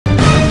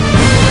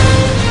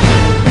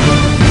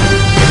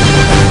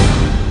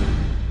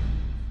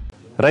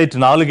Right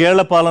 4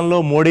 ఏళ్ల పాలనలో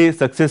Modi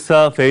success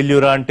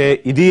ఫెయిల్యూరా అంటే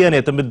ఇది అని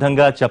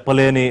ఇతమిద్దంగా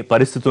చెప్పలేని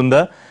పరిస్థితి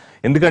ఉందా?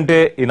 ఎందుకంటే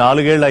ఈ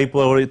 4 ఏళ్లు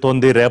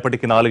అయిపోతుంది,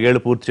 రేపటికి 4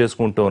 ఏళ్లు పూర్తి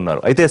చేసుకుంటూ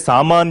ఉన్నారు. అయితే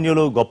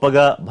సామాన్యులు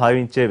గొప్పగా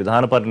భావించే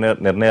విధానపర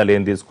నిర్ణయాలు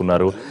ఏం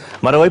తీసుకున్నారు?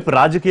 మరోవైపు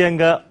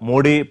రాజకీయంగా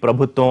మోడీ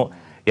ప్రభుత్వం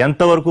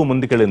ఎంతవరకు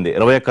ముందుకెళ్ళింది?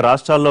 21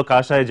 రాష్ట్రాల్లో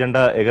కాషాయ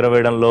జెండా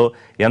ఎగరవేయడంలో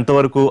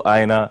ఎంతవరకు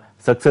ఆయన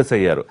సక్సెస్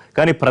అయ్యారు?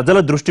 కానీ ప్రజల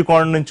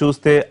దృష్టికోణం నుంచి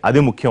చూస్తే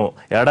అది ముఖ్యం.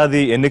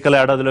 ఎన్నికల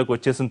ఏడాదిలోకి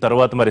వచ్చేసిన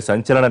తర్వాత మరి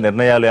సంచలన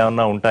నిర్ణయాలు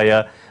ఏమన్నా ఉంటాయా,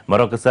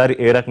 మరొకసారి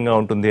ఏ రకంగా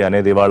ఉంటుంది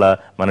అనేది ఇవాళ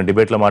మన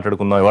డిబేట్ లో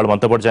మాట్లాడుకుందాం. ఇవాళ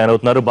మనతో పాటు జాయిన్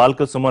అవుతున్నారు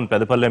బాల్క సుమన్,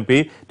 పెదపల్లి ఎంపీ,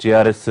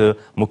 టీఆర్ఎస్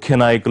ముఖ్య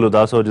నాయకులు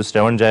దాసోజు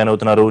శ్రవణ్ జాయిన్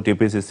అవుతున్నారు.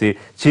 టీపీసీసీ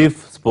చీఫ్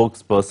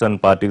స్పోక్స్ పర్సన్,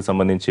 పార్టీకి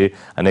సంబంధించి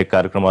అనేక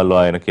కార్యక్రమాల్లో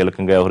ఆయన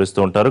కీలకంగా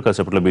వ్యవహరిస్తూ ఉంటారు.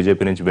 కాసేపట్లో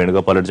బీజేపీ నుంచి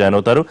వేణుగోపాల్ జాయిన్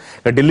అవుతారు.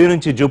 ఢిల్లీ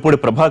నుంచి జూపూడి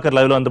ప్రభాకర్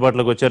లైవ్ లో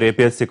అందుబాటులోకి వచ్చారు.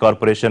 APSC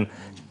corporation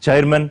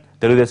chairman,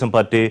 Telugu Desam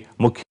party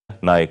ముఖ్య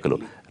నాయకులు.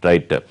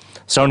 రైట్,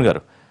 శ్రవణ్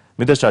గారు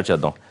మీతో స్టార్ట్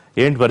చేద్దాం.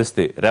 ఏంటి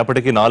పరిస్థితి?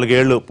 రేపటికి 4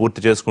 ఏళ్లు పూర్తి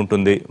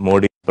చేసుకుంటుంది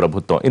మోడీ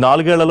ప్రభుత్వం. ఈ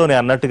 4 ఏళ్లలో నేను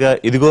అన్నట్టుగా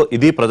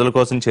ఇది ప్రజల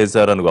కోసం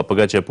చేశారు అని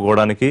గొప్పగా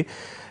చెప్పుకోవడానికి,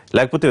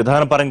 లేకపోతే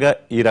విధానపరంగా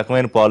ఈ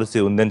రకమైన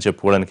పాలసీ ఉందని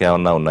చెప్పుకోవడానికి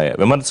ఏమన్నా ఉన్నాయా?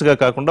 విమర్శగా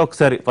కాకుండా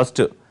ఒకసారి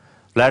ఫస్ట్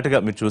ఫ్లాట్ గా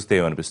మీరు చూస్తే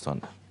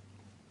ఏమనిపిస్తోంది?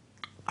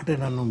 అంటే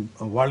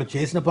వాళ్ళు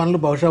చేసిన పనులు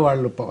బహుశా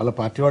వాళ్ళ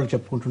పార్టీ వాళ్ళు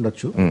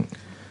చెప్పుకుంటుండొచ్చు,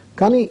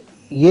 కానీ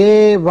ఏ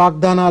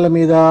వాగ్దానాల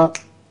మీద,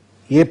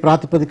 ఏ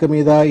ప్రాతిపదిక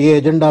మీద, ఏ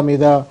ఎజెండా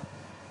మీద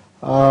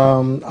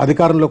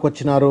అధికారంలోకి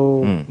వచ్చినారు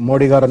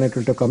మోడీ గారు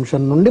అనేటువంటి ఒక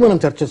అంశం నుండి మనం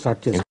చర్చ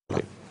స్టార్ట్ చేస్తాం.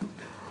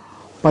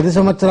 10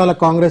 సంవత్సరాల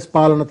కాంగ్రెస్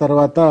పాలన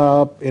తర్వాత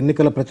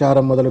ఎన్నికల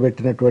ప్రచారం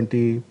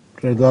మొదలుపెట్టినటువంటి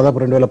దాదాపు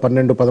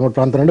 2012-13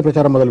 ప్రాంతం నుండి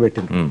ప్రచారం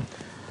మొదలుపెట్టింది.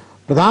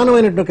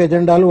 ప్రధానమైనటువంటి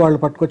ఎజెండాలు వాళ్ళు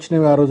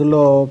పట్టుకొచ్చినవి ఆ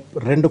రోజుల్లో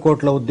 2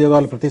 కోట్ల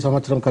ఉద్యోగాలు ప్రతి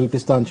సంవత్సరం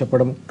కల్పిస్తా అని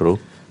చెప్పడం,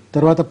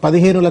 తర్వాత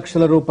 15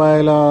 లక్షల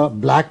రూపాయల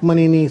బ్లాక్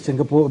మనీని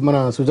సింగపూర్, మన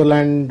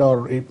Switzerland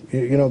are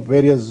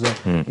various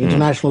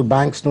international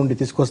banks నుండి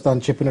తీసుకొస్తా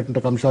అని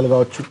చెప్పినటువంటి అంశాలు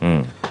కావచ్చు.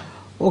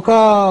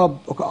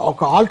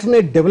 ఒక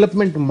ఆల్టర్నేట్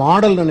డెవలప్మెంట్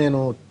మోడల్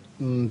నేను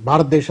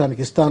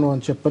భారతదేశానికి ఇస్తాను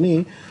అని చెప్పని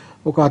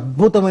ఒక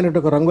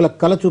అద్భుతమైనటువంటి రంగుల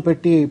కళ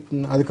చూపెట్టి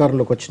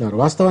అధికారంలోకి వచ్చినారు.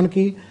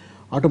 వాస్తవానికి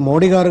అటు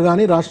మోడీ గారు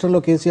కానీ, రాష్ట్రంలో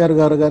కేసీఆర్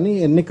గారు కానీ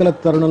ఎన్నికల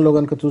తరుణంలో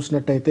కనుక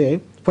చూసినట్టయితే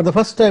for the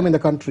first time in the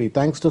country,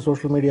 thanks to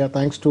social media,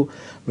 thanks to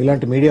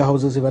ఇలాంటి మీడియా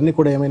హౌసెస్, ఇవన్నీ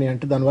కూడా ఏమైనాయి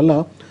అంటే దానివల్ల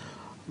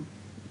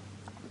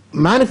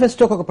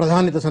మేనిఫెస్టోకి ఒక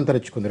ప్రాధాన్యత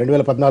సంతరించుకుంది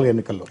 2014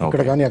 ఎన్నికల్లో,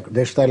 ఇక్కడ కానీ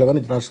దేశ స్థాయిలో కానీ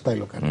రాష్ట్ర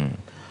స్థాయిలో కానీ.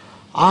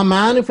 ఆ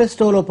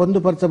మేనిఫెస్టోలో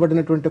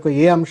పొందుపరచబడినటువంటి ఒక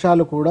ఏ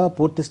అంశాలు కూడా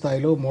పూర్తి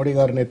స్థాయిలో మోడీ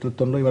గారి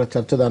నేతృత్వంలో ఇవాళ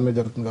చర్చ దాని మీద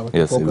జరుగుతుంది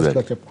కాబట్టి ఫోకస్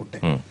గా చెప్పుకుంటే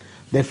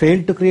they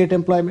failed to create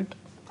employment.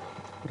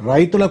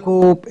 రైతులకు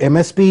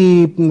ఎంఎస్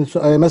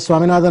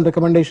స్వామినాథన్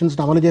రికమెండేషన్స్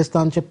అమలు చేస్తా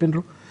అని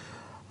చెప్పిండ్రు.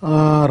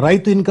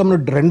 రైతు ఇన్కమ్ ను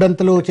 2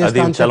 అంతలు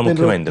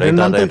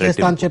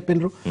చేస్తా అని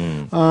చెప్పిండ్రు.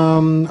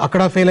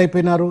 అక్కడ ఫెయిల్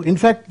అయిపోయినారు.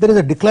 In fact there is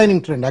a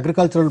declining trend.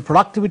 Agricultural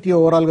productivity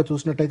overall గా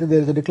చూసినట్టయితే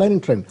there is a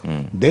declining trend.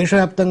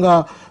 దేశవ్యాప్తంగా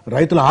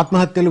రైతుల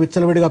ఆత్మహత్యలు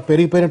విచ్చలవిడిగా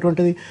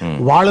పెరిగిపోయినటువంటిది.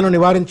 వాళ్లను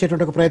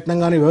నివారించేటువంటి ఒక ప్రయత్నం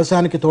కానీ,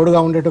 వ్యవసాయానికి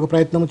తోడుగా ఉండేట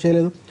ప్రయత్నం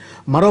చేయలేదు.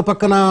 మరో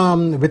పక్కన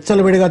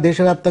విచ్చలవిడిగా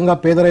దేశవ్యాప్తంగా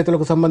పేద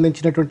రైతులకు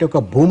సంబంధించినటువంటి ఒక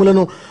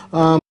భూములను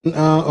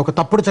ఒక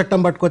తప్పుడు చట్టం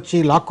పట్టుకొచ్చి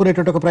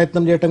లాక్కునేటువంటి ఒక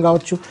ప్రయత్నం చేయడం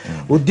కావచ్చు,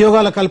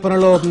 ఉద్యోగాల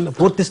కల్పనలో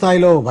పూర్తి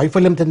స్థాయిలో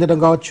వైఫల్యం చెందడం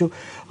కావచ్చు,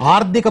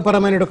 ఆర్థిక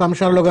పరమైన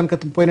అంశాల్లో కనుక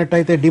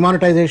పోయినట్టయితే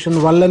డిమానిటైజేషన్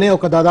వల్లనే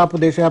ఒక దాదాపు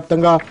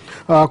దేశవ్యాప్తంగా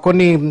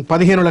కొన్ని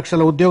 15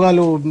 లక్షల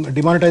ఉద్యోగాలు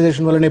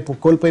డిమానిటైజేషన్ వల్లనే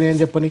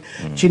కోల్పోయినాయని చెప్పని,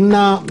 చిన్న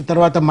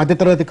తర్వాత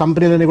మధ్యతరగతి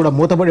కంపెనీలని కూడా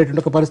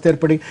మూతపడేటువంటి ఒక పరిస్థితి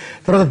ఏర్పడి,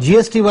 తర్వాత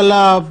జిఎస్టీ వల్ల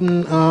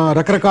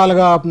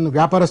రకరకాలుగా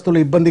వ్యాపారస్తులు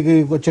ఇబ్బందికి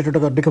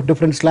వచ్చేటువంటి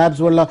డిఫరెంట్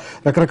స్లాబ్స్ వల్ల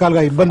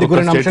రకరకాలుగా ఇబ్బంది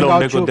గురైన అంశం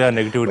కావచ్చు,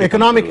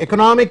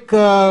 ఎకనామిక్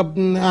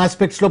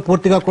ఆస్పెక్ట్స్ లో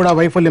పూర్తిగా కూడా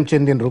వైఫల్యం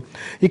చెందినరు.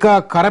 ఇక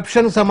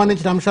కరప్షన్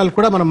సంబంధించిన అంశాలు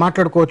కూడా మనం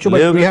మాట్లాడుకోవచ్చు.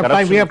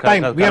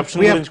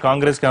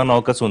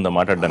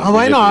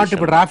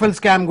 ఇప్పుడు రాఫెల్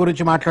స్కామ్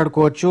గురించి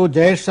మాట్లాడుకోవచ్చు,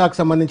 జయేష్ షాక్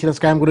సంబంధించిన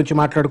స్కామ్ గురించి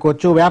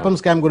మాట్లాడుకోవచ్చు, వ్యాపం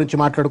స్కామ్ గురించి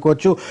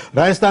మాట్లాడుకోవచ్చు,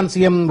 రాజస్థాన్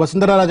సీఎం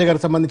వసుంధరా రాజే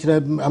గారికి సంబంధించిన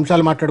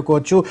అంశాలు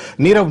మాట్లాడుకోవచ్చు,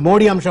 నీరవ్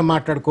మోడీ అంశం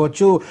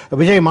మాట్లాడుకోవచ్చు,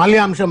 విజయ్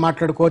మాల్యా అంశం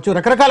మాట్లాడుకోవచ్చు,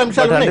 రకరకాల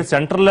అంశాలు.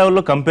 సెంట్రల్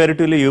లెవెల్లో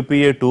కంపారిటివ్లీ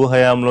యూపీఏ 2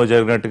 హయాంలో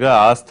జరిగినట్టుగా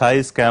ఆ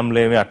స్థాయి స్కామ్లు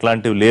ఏమి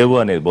అట్లాంటివి లేవు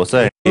అనేది బహుశా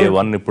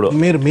ఇప్పుడు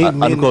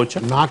అనుకోవచ్చు.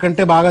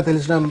 నాకంటే బాగా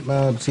తెలిసిన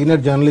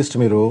సీనియర్ జర్నలిస్ట్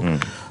మీరు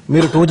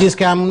 2G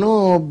స్కామ్ ను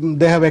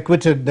they have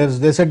acquitted,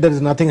 they said there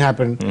is nothing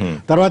happened.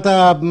 తర్వాత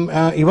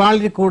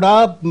ఇవాళ కూడా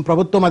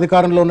ప్రభుత్వం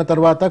అధికారంలో ఉన్న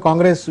తర్వాత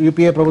కాంగ్రెస్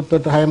యూపీఏ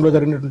ప్రభుత్వ హయాంలో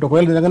జరిగినటువంటి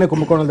ఒకవేళ నిజంగానే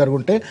కుంభకోణాలు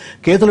జరుగుంటే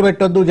కేసులు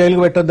పెట్టొద్దు,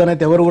 జైలుకు పెట్టొద్దు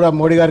అనేది ఎవరు కూడా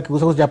మోడీ గారికి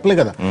గుసగుస చెప్పలే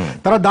కదా.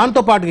 తర్వాత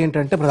దాంతో పాటు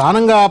ఏంటంటే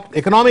ప్రధానంగా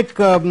ఎకనామిక్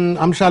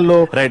అంశాల్లో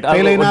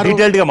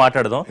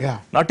మాట్లాడదాం.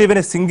 Not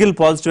even single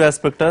positive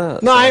aspect.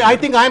 I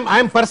think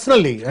I'm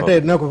personally, అంటే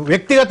నాకు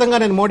వ్యక్తిగతంగా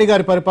నేను మోడీ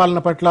గారి పరిపాలన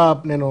పట్ల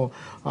నేను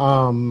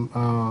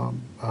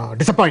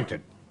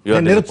డిసప్పాయింటెడ్,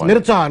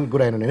 నిరుత్సాహానికి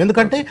గురైన నేను.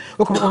 ఎందుకంటే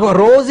ఒక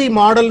రోజు ఈ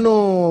మోడల్ ను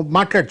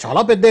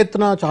చాలా పెద్ద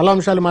ఎత్తున చాలా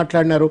అంశాలు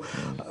మాట్లాడినారు.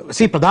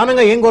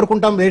 ప్రధానంగా ఏం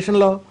కోరుకుంటాం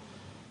దేశంలో?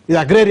 ఇది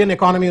అగ్రేరియన్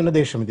ఎకానమీ ఉన్న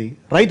దేశం, ఇది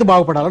రైతు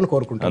బాగుపడాలని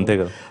కోరుకుంటాం.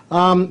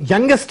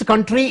 Youngest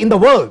country in the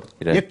world,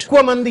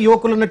 ఎక్కువ మంది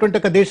యువకులు ఉన్నటువంటి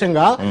ఒక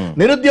దేశంగా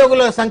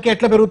నిరుద్యోగుల సంఖ్య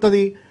ఎట్లా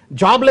పెరుగుతుంది?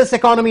 జాబ్లెస్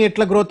ఎకానమీ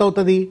ఎట్లా గ్రోత్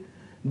అవుతుంది,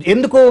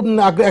 ఎందుకు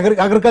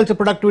అగ్రికల్చర్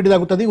ప్రొడక్టివిటీ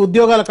తగ్గుతుంది,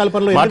 ఉద్యోగాల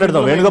కల్పనలో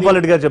మాట్లాడదాం. వేణుగోపాల్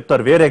రెడ్డి గారు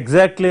చెప్తారు వేరే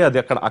ఎగ్జాక్ట్లీ అది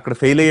అక్కడ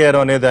ఫెయిల్ అయ్యారు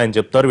అనేది ఆయన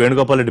చెప్తారు.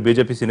 వేణుగోపాల్ రెడ్డి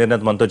బీజేపీ సీనియర్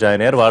నేత మనతో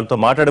జాయిన్ అయ్యారు. వాళ్ళతో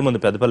మాట్లాడే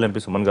ముందు పెద్దపల్లి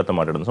ఎంపీ సుమన్ గారితో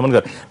మాట్లాడదాం. సుమన్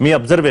గారు, మీ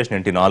అబ్జర్వేషన్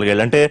ఏంటి? 4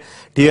 ఏళ్ళు అంటే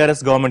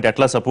టీఆర్ఎస్ గవర్నమెంట్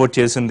ఎట్లా సపోర్ట్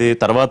చేసింది,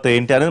 తర్వాత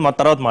ఏంటి అనేది మా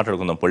తర్వాత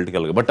మాట్లాడుకుందాం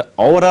పొలిటికల్ గా. బట్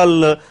ఓవరాల్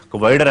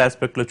వైడర్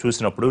ఆస్పెక్ట్ లో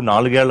చూసినప్పుడు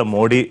 4 ఏళ్ల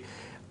మోడీ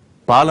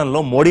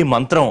పాలనలో మోడీ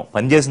మంత్రం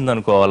పనిచేసింది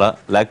అనుకోవాలా,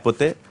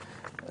 లేకపోతే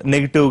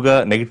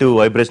నెగిటివ్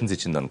వైబ్రేషన్స్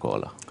ఇచ్చింది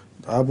అనుకోవాలా?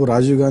 దాదాపు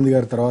రాజీవ్ గాంధీ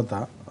గారి తర్వాత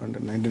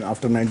అంటే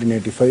ఆఫ్టర్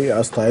 1985 ఆ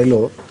స్థాయిలో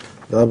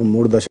దాదాపు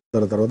 3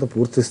 దశాబ్దాల తర్వాత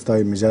పూర్తి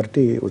స్థాయి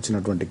మెజారిటీ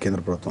వచ్చినటువంటి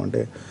కేంద్ర ప్రభుత్వం.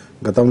 అంటే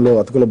గతంలో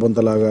అతుకుల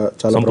బొంతలాగా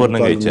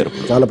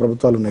చాలా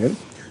ప్రభుత్వాలు ఉన్నాయి కానీ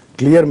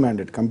క్లియర్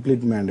మ్యాండేట్,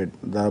 కంప్లీట్ మ్యాండేట్,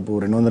 దాదాపు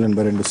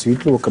 282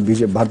 సీట్లు ఒక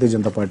భారతీయ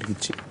జనతా పార్టీకి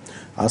ఇచ్చి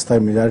ఆ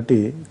స్థాయి మెజారిటీ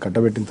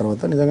కట్టబెట్టిన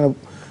తర్వాత నిజంగా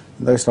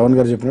ఇందాక శ్రవణ్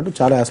గారు చెప్పినట్టు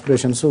చాలా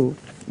ఆస్పిరేషన్స్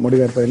మోడీ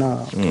గారి పైన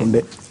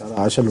ఉండే, చాలా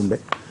ఆశలు ఉండే.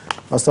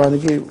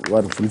 వాస్తవానికి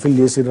వారు ఫుల్ఫిల్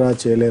చేసిరా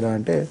చేయలేరా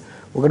అంటే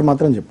ఒకటి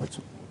మాత్రం చెప్పచ్చు,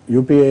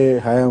 యూపీఏ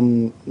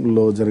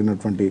హయాంలో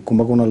జరిగినటువంటి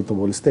కుంభకోణాలతో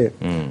పోలిస్తే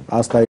ఆ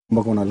స్థాయి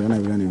కుంభకోణాలు కానీ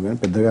ఇవి కానీ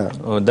పెద్దగా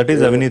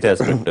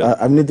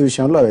అవినీతి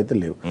విషయంలో అవి అయితే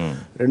లేవు.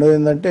 రెండోది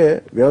ఏంటంటే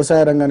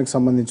వ్యవసాయ రంగానికి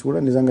సంబంధించి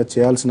కూడా నిజంగా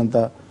చేయాల్సినంత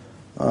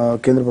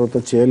కేంద్ర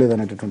ప్రభుత్వం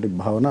చేయలేదనేటటువంటి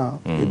భావన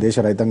ఈ దేశ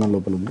రైతాంగం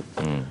లోపల ఉంది.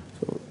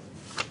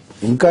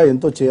 ఇంకా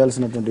ఎంతో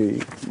చేయాల్సినటువంటి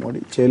మోడీ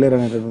చేయలేరు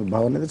అనేటువంటి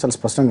భావన అనేది చాలా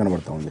స్పష్టంగా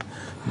కనబడతా ఉంది.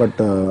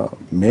 బట్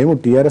మేము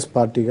టీఆర్ఎస్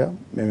పార్టీగా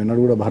మేము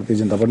ఎన్నడూ కూడా భారతీయ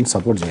జనతా పార్టీని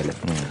సపోర్ట్ చేయలేదు.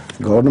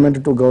 గవర్నమెంట్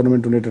టు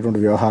గవర్నమెంట్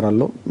ఉండేటటువంటి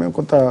వ్యవహారాల్లో మేము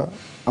కొంత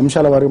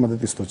అంశాల వారికి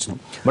మద్దతు ఇస్తూ వచ్చినాం.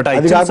 బట్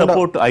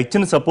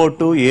ఇచ్చిన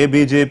సపోర్టు ఏ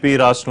బీజేపీ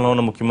రాష్ట్రంలో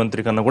ఉన్న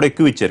ముఖ్యమంత్రి కన్నా కూడా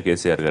ఎక్కువ ఇచ్చారు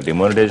కేసీఆర్ గారు.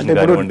 డిమానిటైజేషన్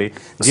కానివ్వండి,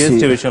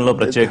 జీఎస్టీ విషయంలో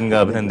ప్రత్యేకంగా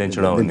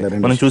అభినందించడం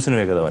మనం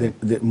చూసినవే కదా.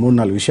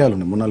 3-4 విషయాలు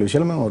ఉన్నాయి. 3-4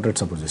 విషయాలు మేము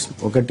అవుట్రైట్ సపోర్ట్ చేసినాం.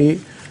 ఒకటి,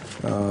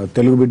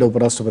 తెలుగు బిడ్డ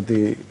ఉపరాష్ట్రపతి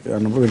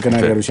అన్నప్పుడు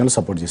వెంకయ్యనాయుడు గారి విషయంలో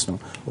సపోర్ట్ చేసినాం.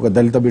 ఒక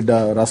దళిత బిడ్డ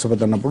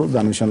రాష్ట్రపతి అన్నప్పుడు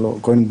దాని విషయంలో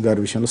కోవింద్ గారి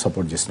విషయంలో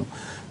సపోర్ట్ చేసినాం.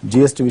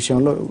 జిఎస్టీ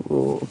విషయంలో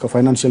ఒక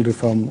ఫైనాన్షియల్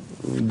రిఫార్మ్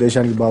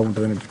దేశానికి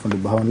బాగుంటుంది అనేటువంటి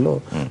భావనలో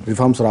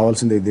రిఫార్మ్స్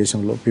రావాల్సిందే ఈ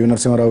దేశంలో. పివి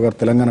నరసింహారావు గారు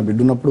తెలంగాణ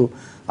బిడ్డ ఉన్నప్పుడు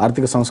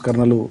ఆర్థిక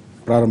సంస్కరణలు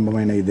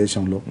ప్రారంభమైన ఈ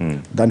దేశంలో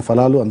దాని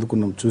ఫలాలు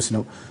అందుకున్నాం,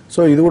 చూసినాం. సో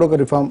ఇది కూడా ఒక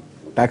రిఫార్మ్,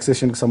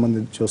 టాక్సేషన్కి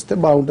సంబంధించి వస్తే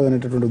బాగుంటుంది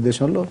అనేటటువంటి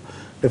ఉద్దేశంలో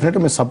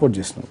డెఫినెట్గా మేము సపోర్ట్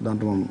చేసినాం.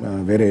 దాంట్లో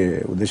వేరే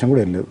ఉద్దేశం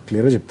కూడా ఏం లేదు,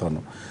 క్లియర్గా చెప్తా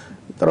ఉన్నాం.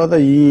 తర్వాత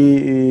ఈ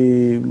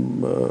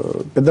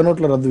పెద్ద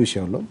నోట్ల రద్దు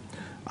విషయంలో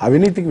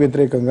అవినీతికి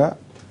వ్యతిరేకంగా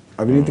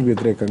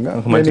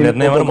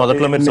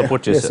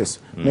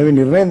మేము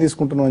నిర్ణయం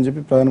తీసుకుంటున్నాం అని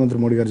చెప్పి ప్రధానమంత్రి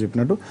మోడీ గారు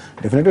చెప్పినట్టు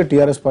డెఫినెట్గా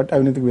టీఆర్ఎస్ పార్టీ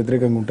అవినీతికి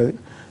వ్యతిరేకంగా ఉంటుంది.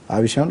 ఆ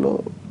విషయంలో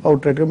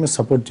అవుట్ రైట్గా మేము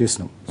సపోర్ట్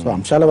చేసినాం. సో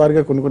అంశాల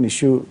వారిగా కొన్ని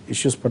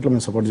ఇష్యూస్ పట్ల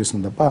మేము సపోర్ట్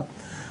చేసినాం తప్ప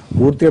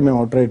పూర్తిగా మేము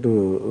అవుట్ రైట్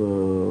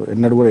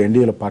ఎన్నడూ కూడా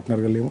ఎన్డీఏలో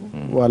పార్ట్నర్గా లేము,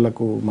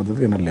 వాళ్లకు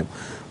మద్దతుగా ఎన్నడలేము.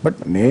 బట్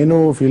నేను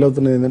ఫీల్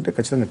అవుతున్నది ఏంటంటే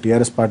ఖచ్చితంగా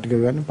టీఆర్ఎస్ పార్టీగా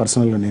కానీ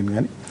పర్సనల్గా నేను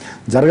కానీ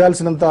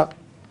జరగాల్సినంత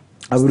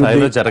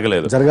అభివృద్ధి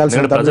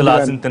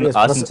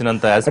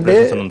అంటే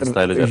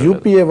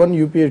యూపీఏ 1,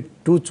 యూపీఏ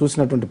 2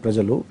 చూసినటువంటి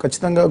ప్రజలు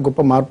ఖచ్చితంగా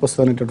గొప్ప మార్పు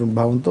వస్తుందనేటటువంటి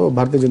భావంతో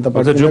భారతీయ జనతా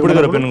పార్టీ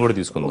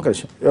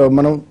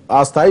మనం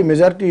ఆ స్థాయి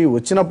మెజారిటీ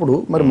వచ్చినప్పుడు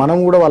మరి మనం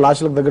కూడా వాళ్ళ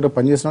ఆశలకు తగ్గట్టు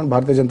పనిచేస్తున్నాం.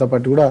 భారతీయ జనతా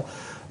పార్టీ కూడా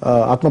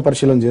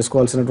ఆత్మపరిశీలన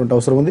చేసుకోవాల్సినటువంటి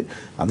అవసరం ఉంది.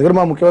 అందుకని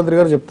మా ముఖ్యమంత్రి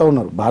గారు చెప్తా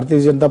ఉన్నారు, భారతీయ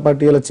జనతా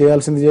పార్టీ ఇలా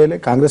చేయాల్సింది చేయాలి,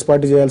 కాంగ్రెస్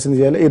పార్టీ చేయాల్సింది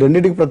చేయాలి. ఈ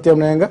రెండింటికి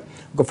ప్రత్యామ్నాయంగా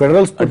ఒక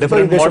ఫెడరల్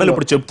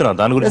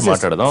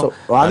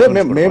అదే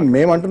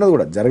మేము అంటున్నది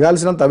కూడా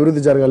జరగాల్సినంత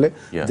అభివృద్ధి జరగాలి,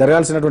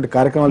 జరగాల్సినటువంటి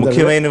కార్యక్రమాలు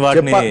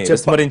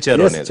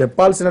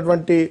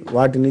చెప్పాల్సినటువంటి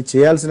వాటిని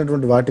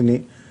చేయాల్సినటువంటి వాటిని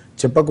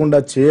చెప్పకుండా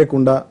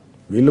చేయకుండా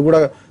వీళ్ళు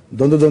కూడా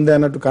దొందే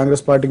అన్నట్టు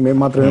కాంగ్రెస్ పార్టీకి మేము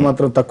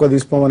మాత్రం తక్కువ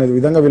తీసుకోమనే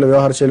విధంగా వీళ్ళ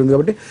వ్యవహార శైలి ఉంది.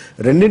 కాబట్టి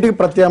రెండింటికి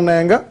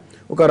ప్రత్యామ్నాయంగా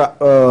ఒక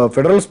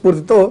ఫెడరల్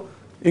స్ఫూర్తితో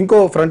ఇంకో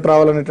ఫ్రంట్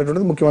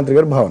రావాలనేటటువంటిది ముఖ్యమంత్రి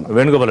గారి భావన.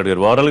 వేణుగోపాల్ రెడ్డి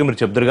గారు ఓవరాల్ గా మీరు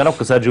చెప్తారు కానీ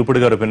ఒకసారి జూపుడు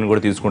గారి ఒపీనియన్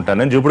కూడా తీసుకుంటాను.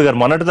 నేను జూపుడు గారు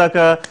మొన్నటి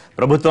దాకా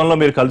ప్రభుత్వంలో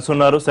మీరు కలిసి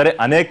ఉన్నారు, సరే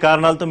అనేక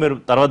కారణాలతో మీరు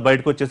తర్వాత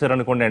బయటకు వచ్చేసారు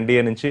అనుకోండి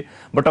ఎన్డీఏ నుంచి.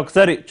 బట్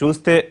ఒకసారి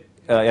చూస్తే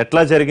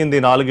ఎట్లా జరిగింది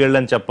 4 ఏళ్ళు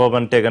అని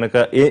చెప్పమంటే కనుక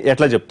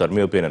ఎట్లా చెప్తారు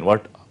మీ opinion?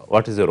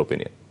 What is your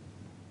opinion?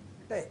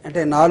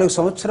 అంటే 4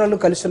 సంవత్సరాలు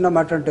కలిసి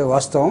ఉన్నటువంటి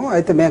వాస్తవం.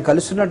 అయితే మేము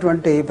కలిసి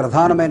ఉన్నటువంటి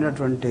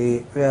ప్రధానమైనటువంటి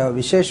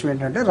విశేషం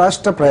ఏంటంటే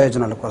రాష్ట్ర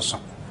ప్రయోజనాల కోసం.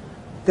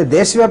 అయితే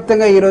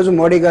దేశవ్యాప్తంగా ఈరోజు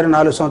మోడీ గారు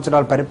 4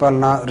 సంవత్సరాల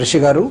పరిపాలన ఋషి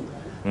గారు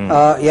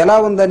ఎలా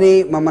ఉందని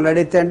మమ్మల్ని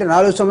అడిగితే అంటే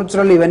 4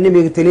 సంవత్సరాలు ఇవన్నీ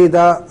మీకు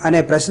తెలియదా అనే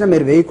ప్రశ్న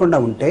మీరు వేయకుండా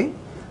ఉంటే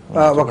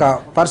ఒక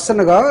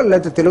పర్సన్ గా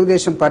లేకపోతే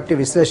తెలుగుదేశం పార్టీ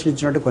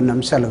విశ్లేషించినట్టు కొన్ని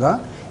అంశాలుగా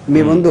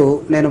మీ ముందు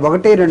నేను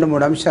 1, 2,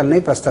 3 అంశాలని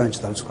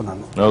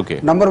ప్రస్తావించదలుచుకున్నాను.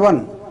 నంబర్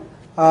 1,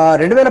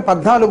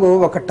 2014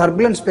 ఒక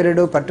turbulence period,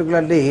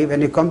 particularly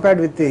when you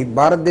compared with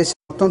భారతదేశం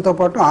మొత్తంతో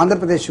పాటు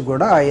ఆంధ్రప్రదేశ్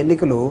కూడా ఆ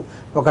ఎన్నికలు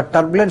ఒక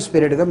టర్బులెన్స్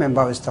పీరియడ్ గా మేము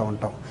భావిస్తూ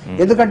ఉంటాం.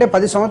 ఎందుకంటే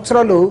 10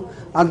 సంవత్సరాలు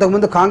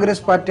అంతకుముందు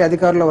కాంగ్రెస్ పార్టీ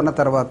అధికారంలో ఉన్న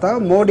తర్వాత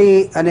మోడీ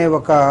అనే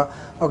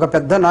ఒక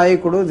పెద్ద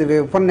నాయకుడు,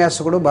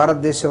 ఉపన్యాసకుడు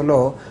భారతదేశంలో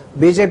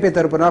బీజేపీ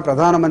తరఫున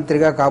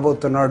ప్రధానమంత్రిగా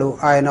కాబోతున్నాడు.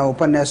 ఆయన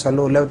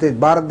ఉపన్యాసాలు లేకపోతే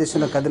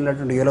భారతదేశంలో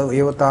కదిలినటువంటి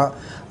యువత,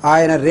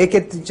 ఆయన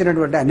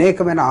రేకెత్తించినటువంటి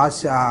అనేకమైన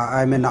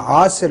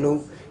ఆశలు,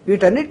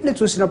 వీటన్నిటిని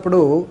చూసినప్పుడు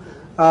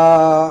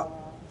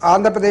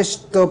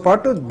ఆంధ్రప్రదేశ్తో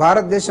పాటు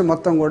భారతదేశం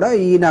మొత్తం కూడా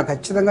ఈయన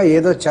ఖచ్చితంగా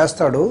ఏదో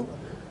చేస్తాడు,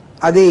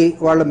 అది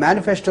వాళ్ళు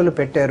మేనిఫెస్టోలు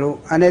పెట్టారు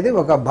అనేది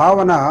ఒక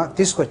భావన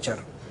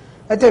తీసుకొచ్చారు.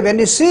 అయితే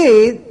when you see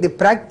the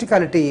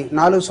practicality,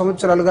 4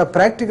 సంవత్సరాలుగా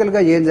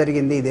ప్రాక్టికల్గా ఏం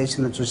జరిగింది ఈ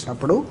దేశంలో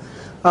చూసినప్పుడు,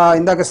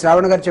 ఇందాక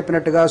శ్రావణ్ గారు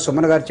చెప్పినట్టుగా,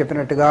 సుమన్ గారు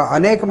చెప్పినట్టుగా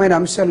అనేకమైన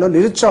అంశాల్లో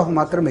నిరుత్సాహం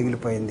మాత్రం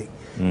మిగిలిపోయింది.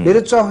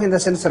 నిరుత్సాహం ఇన్ ద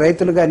సెన్స్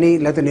రైతులు కానీ,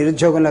 లేకపోతే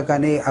నిరుద్యోగంలో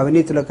కానీ,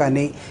 అవినీతిలో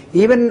కానీ,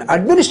 ఈవెన్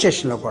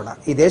అడ్మినిస్ట్రేషన్లో కూడా.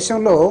 ఈ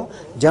దేశంలో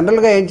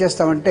జనరల్గా ఏం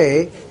చేస్తామంటే,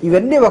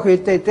 ఇవన్నీ ఒక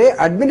ఎత్తు అయితే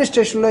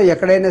అడ్మినిస్ట్రేషన్లో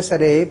ఎక్కడైనా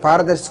సరే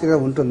పారదర్శకత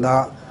ఉంటుందా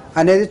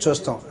అనేది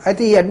చూస్తాం.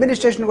 అయితే ఈ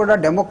అడ్మినిస్ట్రేషన్ కూడా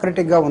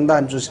డెమోక్రటిక్గా ఉందా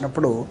అని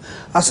చూసినప్పుడు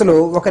అసలు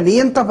ఒక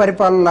నియంత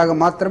పరిపాలన లాగా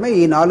మాత్రమే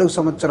ఈ 4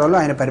 సంవత్సరాలు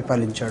ఆయన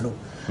పరిపాలించాడు.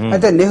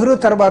 అయితే నెహ్రూ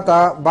తర్వాత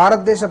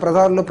భారతదేశ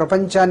ప్రధానులు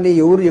ప్రపంచాన్ని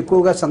ఎవరు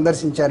ఎక్కువగా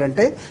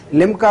సందర్శించారంటే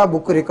లిమ్కా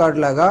బుక్ రికార్డ్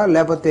లాగా,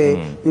 లేకపోతే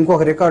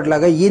ఇంకొక రికార్డ్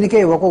లాగా ఈయనకే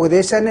ఒక్కొక్క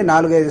దేశాన్ని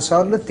 4-5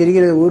 సార్లు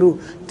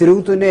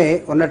తిరుగుతూనే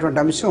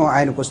ఉన్నటువంటి అంశం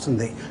ఆయనకు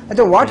వస్తుంది.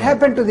 అయితే వాట్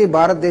హ్యాపెన్ టు ది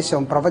భారతదేశం?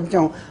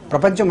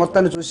 ప్రపంచం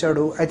మొత్తాన్ని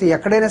చూశాడు. అయితే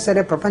ఎక్కడైనా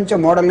సరే ప్రపంచ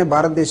మోడల్ని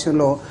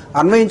భారతదేశంలో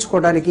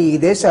అన్వయించుకోవడానికి, ఈ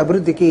దేశ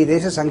అభివృద్ధికి, ఈ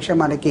దేశ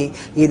సంక్షేమానికి,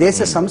 ఈ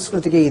దేశ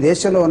సంస్కృతికి, ఈ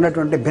దేశంలో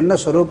ఉన్నటువంటి భిన్న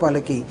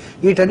స్వరూపాలకి,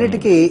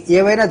 వీటన్నిటికీ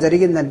ఏవైనా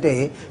జరిగిందంటే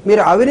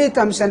మీరు అవినీతి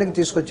అంశానికి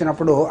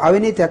తీసుకొచ్చినప్పుడు,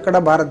 అవినీతి ఎక్కడ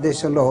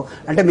భారతదేశంలో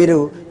అంటే మీరు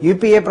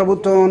యూపీఏ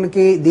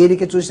ప్రభుత్వానికి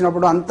దీనికి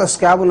చూసినప్పుడు అంత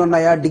స్కాములు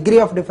ఉన్నాయా? డిగ్రీ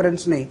ఆఫ్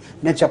డిఫరెన్స్ ని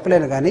నేను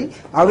చెప్పలేను, కానీ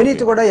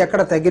అవినీతి కూడా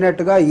ఎక్కడ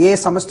తగ్గినట్టుగా ఏ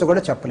సంస్థ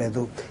కూడా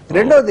చెప్పలేదు.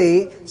 రెండోది,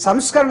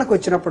 సంస్కరణకు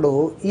వచ్చినప్పుడు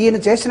ఈయన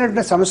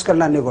చేసినటువంటి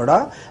సంస్కరణలన్నీ కూడా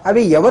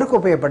అవి ఎవరికి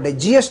ఉపయోగపడ్డాయి?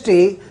 జిఎస్టీ,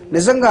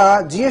 నిజంగా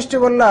జిఎస్టీ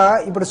వల్ల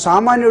ఇప్పుడు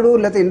సామాన్యుడు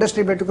లేదా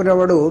ఇండస్ట్రీ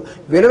పెట్టుకునేవాడు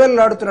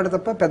విలువెల్లాడుతున్నాడు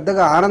తప్ప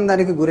పెద్దగా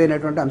ఆనందానికి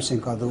గురైనటువంటి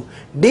అంశం కాదు.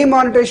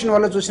 డిమానిటైజేషన్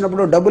వల్ల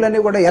చూసినప్పుడు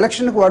డబ్బులన్నీ కూడా ఎలక్షన్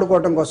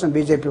వాడుకోవడం కోసం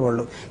బీజేపీ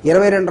వాళ్ళు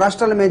 22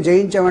 రాష్ట్రాలు మేము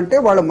జయించామంటే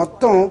వాళ్ళు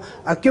మొత్తం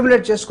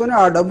అక్యుములేట్ చేసుకుని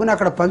ఆ డబ్బుని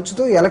అక్కడ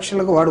పంచుతూ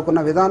ఎలక్షన్లకు వాడుకున్న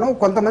విధానం,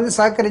 కొంతమంది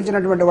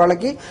సహకరించినటువంటి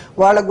వాళ్ళకి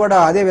కూడా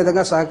అదే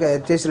విధంగా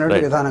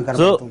చేసినటువంటి విధానం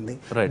కనబడుతుంది.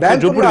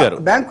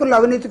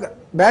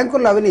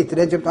 బ్యాంకుల్లో అవినీతి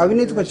నేను చెప్తాను.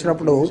 అవినీతికి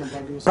వచ్చినప్పుడు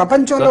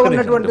ప్రపంచంలో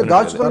ఉన్నటువంటి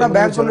దాచుకున్న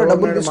బ్యాంకుల్లో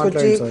డబ్బులు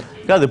తీసుకొచ్చి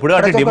కాదు, ఇప్పుడు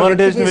అంటే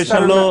డిమానిటైజేషన్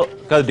విషయంలో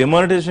కాదు,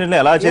 డిమానిటైజేషన్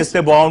ఎలా చేస్తే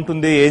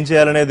బాగుంటుంది, ఏం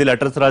చేయాలనేది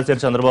లెటర్స్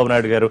రాశారు చంద్రబాబు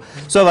నాయుడు గారు.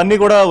 సో అవన్నీ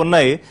కూడా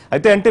ఉన్నాయి.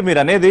 అయితే అంటే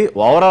మీరు అనేది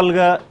ఓవరాల్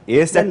గా ఏ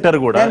సెక్టర్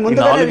కూడా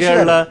ముందుగానే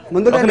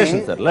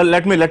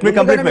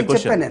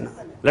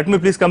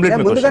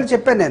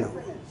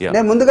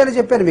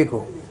చెప్పాను మీకు,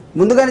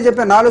 ముందుగానే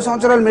చెప్పాను 4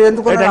 సంవత్సరాలు మీరు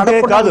ఎందుకు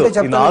కాదు,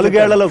 ఈ 4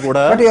 ఏళ్లలో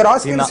కూడా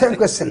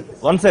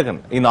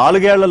ఈ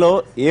 4 ఏళ్లలో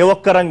ఏ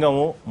ఒక్క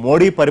రంగము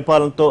మోడీ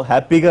పరిపాలనతో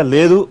హ్యాపీగా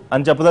లేదు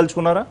అని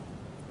చెప్పదలుచుకున్నారా?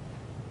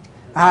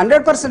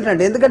 100%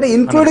 అండి. ఎందుకంటే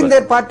including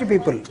their party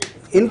people,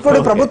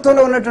 including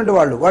ప్రభుత్వంలో ఉన్నటువంటి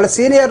వాళ్ళ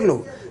సీనియర్లు,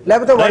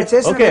 లేకపోతే వాళ్ళు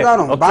చేసిన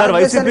విధానం.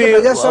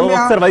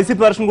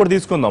 వైసీపీ వర్షన్ కూడా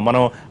తీసుకుందాం.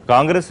 మనం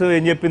కాంగ్రెస్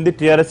ఏం చెప్పింది,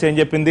 టీఆర్ఎస్ ఏం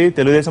చెప్పింది,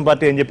 తెలుగుదేశం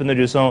పార్టీ ఏం చెప్పిందో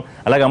చూసాం.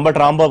 అలాగే అంబటి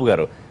రాంబాబు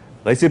గారు,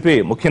 వైసీపీ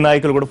ముఖ్య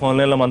నాయకులు కూడా ఫోన్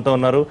లైన్ లో మనతో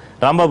ఉన్నారు.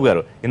 రాంబాబు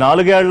గారు, ఈ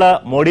 4 ఏళ్ల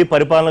మోడీ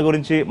పరిపాలన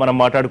గురించి మనం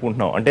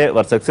మాట్లాడుకుంటున్నాం. అంటే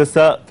వారు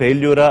సక్సెస్సా,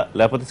 ఫెయిల్యూరా,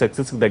 లేకపోతే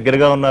సక్సెస్ కి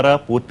దగ్గరగా ఉన్నారా,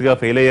 పూర్తిగా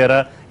ఫెయిల్ అయ్యారా,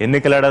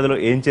 ఎన్నికల ఏడాదిలో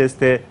ఏం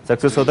చేస్తే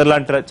సక్సెస్ అవుతారు,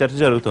 లాంటి చర్చ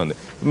జరుగుతుంది.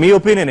 మీ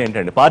ఒపీనియన్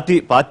ఏంటండి?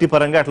 పార్టీ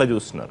పరంగా అట్లా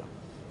చూస్తున్నారు.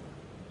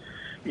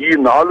 ఈ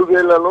 4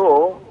 ఏళ్లలో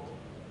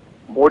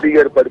మోడీ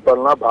గారి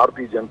పరిపాలన,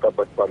 భారతీయ జనతా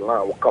పరిపాలన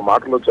ఒక్క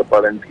మాటలో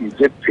చెప్పాలంటే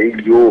ఈజ్ ఏ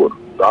ఫెయిల్యూర్.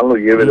 దానిలో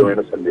ఏ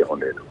విధమైన సందేహం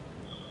లేదు.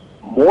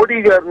 మోడీ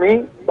గారిని,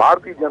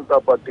 భారతీయ జనతా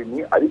పార్టీని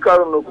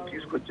అధికారంలోకి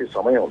తీసుకొచ్చే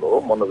సమయంలో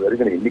మొన్న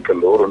జరిగిన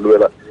ఎన్నికల్లో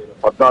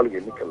 2014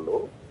 ఎన్నికల్లో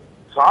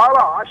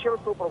చాలా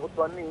ఆశలతో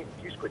ప్రభుత్వాన్ని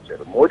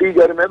తీసుకొచ్చారు. మోడీ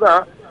గారి మీద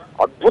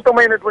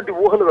అద్భుతమైనటువంటి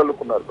ఊహలు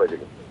కలుక్కున్నారు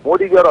ప్రజలు.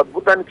 మోడీ గారు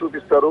అద్భుతాన్ని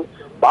చూపిస్తారు,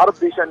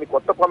 భారతదేశాన్ని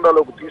కొత్త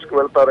పందాలోకి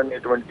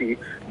తీసుకువెళ్తారనేటువంటి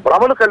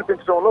భ్రమలు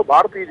కల్పించడంలో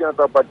భారతీయ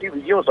జనతా పార్టీ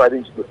విజయం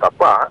సాధించింది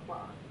తప్ప,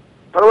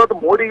 తర్వాత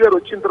మోడీ గారు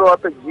వచ్చిన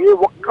తర్వాత ఏ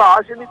ఒక్క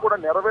ఆశని కూడా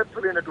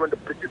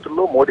నెరవేర్చలేనటువంటి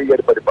పరిస్థితుల్లో మోడీ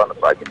గారి పరిపాలన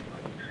సాగింది.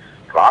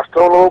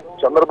 రాష్ట్రంలో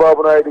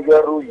చంద్రబాబు నాయుడు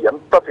గారు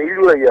ఎంత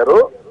ఫెయిల్యూర్ అయ్యారో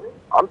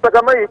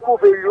అంతకన్నా ఎక్కువ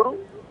ఫెయిల్యూర్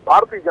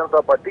భారతీయ జనతా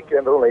పార్టీ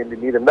కేంద్రంలో అయింది.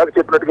 మీరు ఇందాక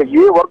చెప్పినట్టుగా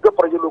ఏ వర్గ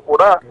ప్రజలు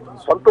కూడా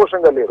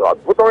సంతోషంగా లేరు.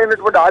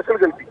 అద్భుతమైనటువంటి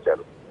ఆశలు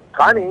కల్పించారు,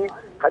 కానీ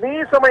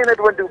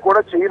కనీసమైనటువంటివి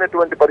కూడా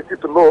చేయనటువంటి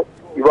పరిస్థితుల్లో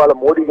ఇవాళ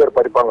మోడీ గారి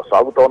పరిపాలన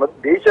సాగుతా ఉన్నది.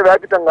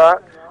 దేశవ్యాప్తంగా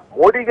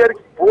మోడీ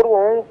గారికి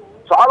పూర్వం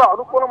చాలా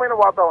అనుకూలమైన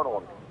వాతావరణం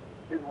ఉంది.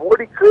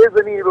 మోడీ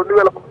క్రేజ్ అని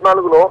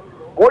 2014లో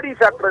మోడీ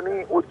ఫ్యాక్టర్ అని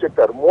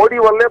చెప్పారు. మోడీ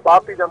వల్లే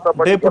భారతీయ జనతా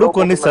పార్టీ. ఇప్పుడు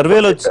కొన్ని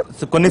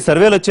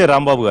సర్వేలు వచ్చాయి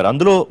రాంబాబు గారు,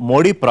 అందులో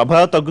మోడీ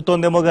ప్రభావం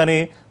తగ్గుతోందేమో గానీ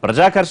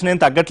ప్రజాకర్షణ ఏం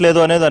తగ్గట్లేదు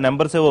అనేది ఆ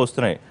నెంబర్స్ ఏవో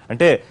వస్తున్నాయి.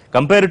 అంటే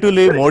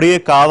కంపారిటివ్లీ మోడీయే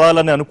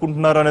కావాలని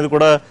అనుకుంటున్నారు అనేది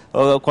కూడా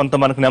కొంత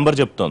మనకు నెంబర్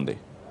చెప్తోంది.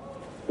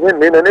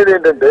 నేను అనేది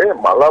ఏంటంటే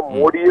మళ్ళా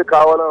మోడీయే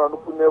కావాలని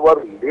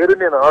అనుకునేవారు లేరు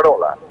నేను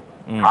అనడంలా,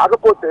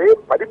 కాకపోతే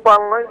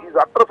పరిపాలన ఈజ్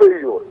అటర్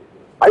ఫెయిల్యూర్.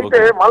 అయితే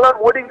మళ్ళా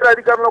మోడీ గారు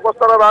అధికారంలోకి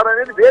వస్తారా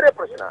రారనేది వేరే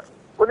ప్రశ్న.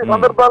 కొన్ని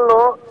సందర్భాల్లో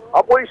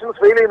అపోజిషన్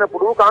ఫెయిల్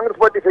అయినప్పుడు, కాంగ్రెస్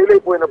పార్టీ ఫెయిల్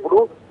అయిపోయినప్పుడు,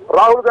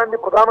 రాహుల్ గాంధీ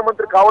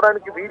ప్రధానమంత్రి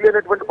కావడానికి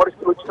వీలైనటువంటి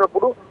పరిస్థితులు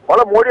వచ్చినప్పుడు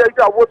మళ్ళీ మోడీ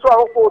అయితే అవ్వచ్చు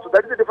అవ్వకపోవచ్చు,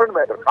 దట్ ఇస్ డిఫరెంట్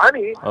మ్యాటర్.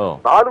 కానీ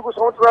 4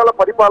 సంవత్సరాల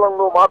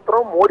పరిపాలనలో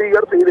మాత్రం మోడీ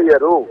గారు ఫెయిల్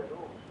అయ్యారు.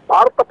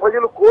 భారత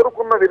ప్రజలు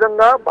కోరుకున్న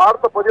విధంగా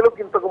భారత ప్రజలకు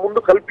ఇంతకు ముందు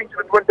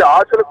కల్పించినటువంటి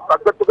ఆశలకు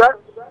తగ్గట్టుగా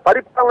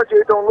పరిపాలన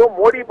చేయడంలో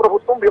మోడీ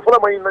ప్రభుత్వం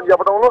విఫలమైందని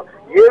చెప్పడంలో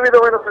ఏ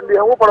విధమైన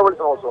సందేహము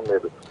పడవలసిన అవసరం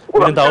లేదు.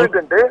 ఇప్పుడు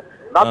ఏంటంటే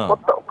నాకు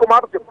ఒక్క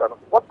మాట చెప్తాను,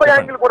 కొత్త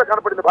యాంగిల్ కూడా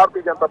కనపడింది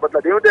భారతీయ జనతా పార్టీ.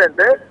 అది ఏమిటి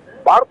అంటే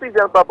భారతీయ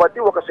జనతా పార్టీ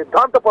ఒక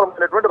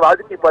సిద్ధాంతపరమైనటువంటి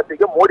రాజకీయ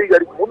పార్టీగా మోడీ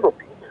గారికి ముందు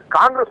ఉంది.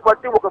 కాంగ్రెస్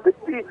పార్టీ ఒక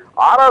వ్యక్తి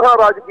ఆరాధన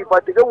రాజకీయ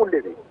పార్టీగా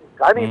ఉండేది.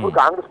 కానీ ఇప్పుడు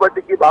కాంగ్రెస్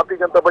పార్టీకి భారతీయ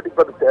జనతా పార్టీకి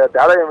పెద్ద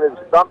తేడా ఏం లేదు.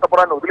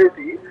 సిద్ధాంతపరాన్ని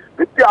వదిలేసి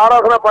వ్యక్తి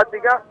ఆరాధన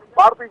పార్టీగా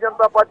భారతీయ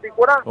జనతా పార్టీ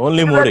కూడా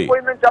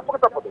పోయిందని చెప్పక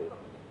తప్పదు.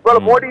 ఇవాళ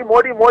మోడీ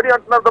మోడీ మోడీ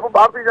అంటున్నారు తప్ప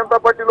భారతీయ జనతా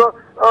పార్టీలో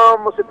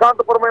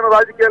సిద్ధాంతపరమైన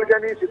రాజకీయాలు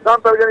కానీ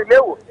సిద్ధాంతాలు కానీ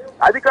లేవు.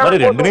 అధికారం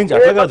 2 నుంచి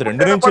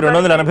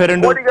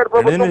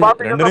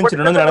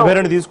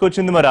 282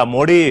 తీసుకొచ్చింది. మరి ఆ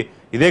మోడీ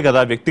ఇదే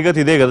కదా, వ్యక్తిగత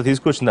ఇదే కదా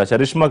తీసుకొచ్చింది, ఆ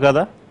చరిష్మా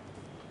కదా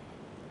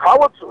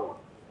కావచ్చు.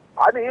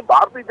 అని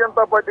భారతీయ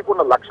జనతా పార్టీకి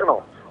ఉన్న లక్షణం,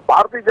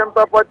 భారతీయ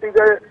జనతా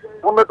పార్టీగా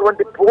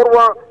ఉన్నటువంటి పూర్వ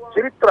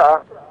చరిత్ర.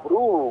 ఇప్పుడు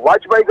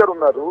వాజ్పేయి గారు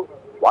ఉన్నారు,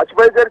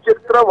 వాజ్పేయి గారి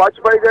చరిత్ర,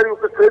 వాజ్పేయి గారి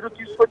యొక్క క్రేజ్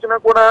తీసుకొచ్చినా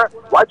కూడా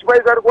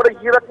వాజ్పేయి గారు కూడా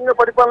ఈ రకంగా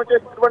పరిపాలన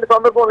చేసినటువంటి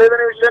సందర్భం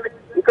లేదనే విషయాన్ని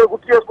ఇక్కడ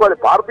గుర్తు చేసుకోవాలి.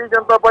 భారతీయ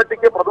జనతా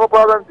పార్టీకే ప్రథమ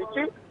ప్రాధాన్యత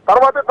ఇచ్చి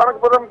తర్వాత తనకు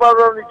ప్రథమ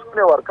ప్రాధాన్యత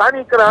ఇచ్చుకునేవారు. కానీ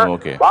ఇక్కడ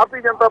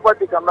భారతీయ జనతా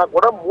పార్టీ కన్నా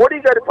కూడా మోడీ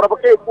గారి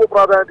ప్రభకే ఎక్కువ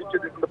ప్రాధాన్యత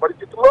ఇచ్చేటువంటి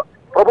పరిస్థితుల్లో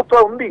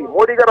ప్రభుత్వం ఉంది.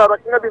 మోడీ గారు ఆ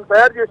రకంగా దీన్ని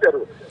తయారు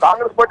చేశారు.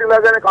 కాంగ్రెస్ పార్టీ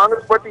లాగానే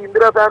కాంగ్రెస్ పార్టీ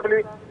ఇందిరా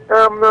ఫ్యామిలీ,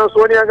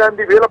 సోనియా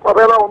గాంధీ వీళ్ళ ప్రభ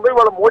ఎలా ఉందో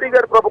ఇవాళ మోడీ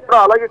గారి ప్రభ కూడా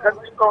అలాగే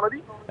కనిపిస్తా ఉన్నది.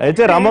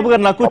 అయితే రాంబాబు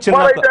గారు నాకు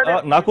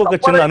ఒక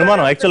చిన్న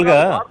అనుమానం, యాక్చువల్ గా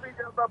భారతీయ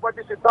జనతా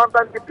పార్టీ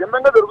సిద్ధాంతానికి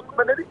భిన్నంగా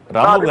జరుగుతుందనేది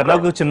రాంబాబు గారు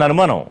నాకు చిన్న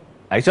అనుమానం.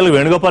 యాక్చువల్గా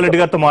వేణుగోపాల్ రెడ్డి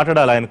గారితో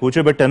మాట్లాడాలి, ఆయన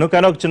కూర్చోబెట్టాను.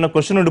 కానీ ఒక చిన్న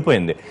క్వశ్చన్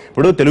ఉండిపోయింది.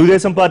 ఇప్పుడు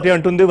తెలుగుదేశం పార్టీ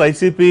అంటుంది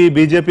వైసీపీ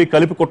బీజేపీ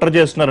కలిపి కుట్ర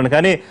చేస్తున్నారని,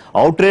 కానీ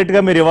అవుట్ రేట్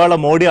గా మీరు ఇవాళ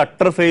మోడీ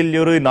అట్టర్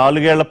ఫెయిల్యూర్,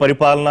 4 ఏళ్ల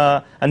పరిపాలన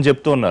అని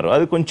చెప్తూ ఉన్నారు.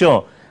 అది కొంచెం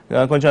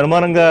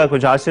అనుమానంగా,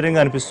 కొంచెం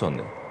ఆశ్చర్యంగా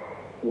అనిపిస్తుంది.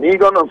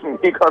 మీకు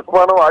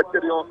అనుమానం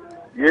ఆశ్చర్యం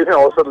ఏమీ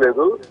అవసరం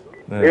లేదు.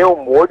 మేము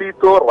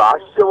మోడీతో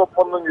రహస్య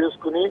ఒప్పందం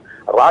చేసుకుని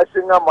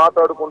రహస్యంగా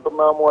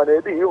మాట్లాడుకుంటున్నాము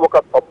అనేది ఒక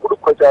తప్పుడు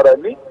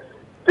ప్రచారాన్ని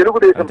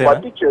తెలుగుదేశం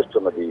పార్టీ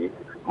చేస్తున్నది.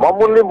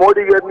 మమ్మల్ని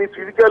మోడీ గారిని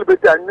ఫిజికల్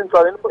పెట్టి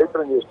అందించాలని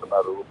ప్రయత్నం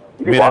చేస్తున్నారు.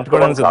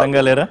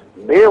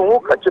 మేము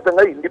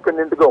ఖచ్చితంగా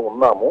ఇండిపెండెంట్ గా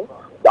ఉన్నాము,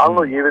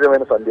 దానిలో ఏ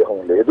విధమైన సందేహం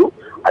లేదు.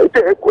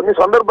 అయితే కొన్ని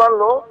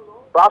సందర్భాల్లో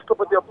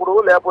రాష్ట్రపతి అప్పుడు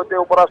లేకపోతే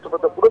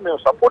ఉపరాష్ట్రపతి అప్పుడు మేము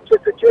సపోర్ట్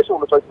చేసి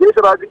ఉండొచ్చు. దేశ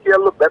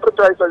రాజకీయాల్లో బెటర్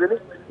చాయిస్ అని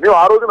మేము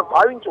ఆ రోజున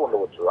భావించి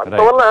ఉండవచ్చు.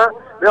 అందువల్ల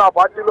మేము ఆ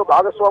పార్టీలో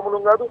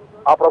భాగస్వాములం కాదు,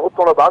 ఆ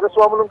ప్రభుత్వంలో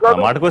భాగస్వాములం కాదు.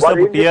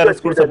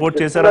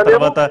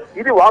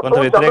 ఇది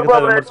వాస్తవం.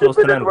 చంద్రబాబు నాయుడు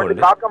చెప్పేటటువంటి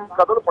కాకం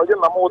కథలు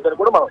ప్రజలు నమ్మవద్దని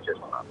కూడా మనం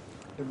చేస్తున్నాం.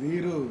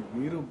 వీరు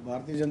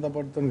భారతీయ జనతా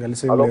పార్టీతో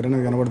కలిసి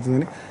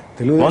కనబడుతుందని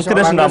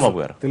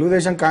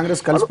తెలుగుదేశం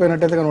కాంగ్రెస్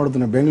కలిసిపోయినట్టయితే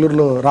కనబడుతున్నాయి.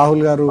 బెంగళూరులో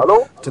రాహుల్ గారు,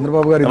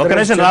 చంద్రబాబు గారు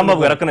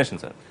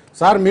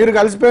సార్ మీరు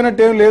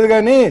కలిసిపోయినట్టు ఏం లేదు,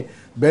 కానీ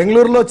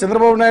బెంగళూరులో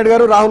చంద్రబాబు నాయుడు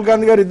గారు, రాహుల్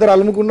గాంధీ గారు ఇద్దరు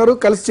అలుముకున్నారు,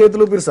 కలిసి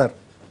చేతులు ఊపిరు. సార్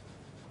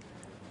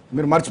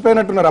మీరు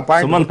మర్చిపోయినట్టున్నారు ఆ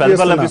పాయింట్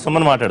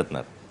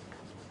మాట్లాడుతున్నారు.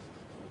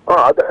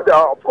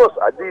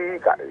 అది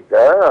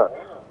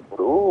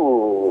ఇప్పుడు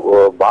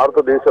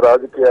భారతదేశ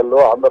రాజకీయాల్లో,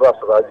 ఆంధ్ర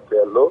రాష్ట్ర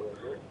రాజకీయాల్లో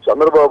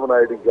చంద్రబాబు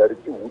నాయుడు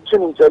గారికి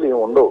ఉచ్చనించాలి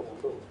ఏమి ఉండవు.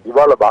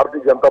 ఇవాళ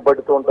భారతీయ జనతా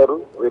పార్టీతో ఉంటారు,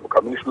 రేపు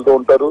కమ్యూనిస్టులతో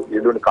ఉంటారు,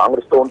 ఎల్లుండి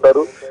కాంగ్రెస్ తో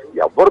ఉంటారు.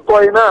 ఎవరితో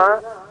అయినా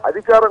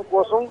అధికారం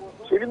కోసం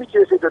చెలిమి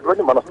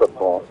చేసేటటువంటి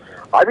మనస్తత్వం,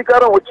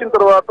 అధికారం వచ్చిన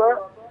తర్వాత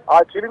ఆ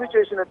చెలిమి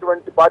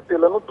చేసినటువంటి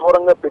పార్టీలను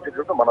దూరంగా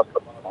పెట్టేటటువంటి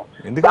మనస్తత్వం.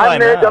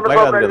 దాన్నే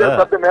చంద్రబాబు నాయుడు గారు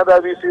పెద్ద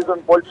మేధావి,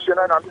 సీజన్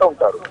పొలిటీషియన్ అని అంటూ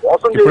ఉంటారు.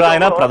 ఇప్పుడు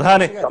ఆయన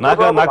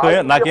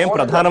నాకేం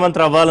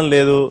ప్రధానమంత్రి అవ్వాలని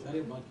లేదు,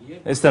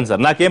 ఇస్తాను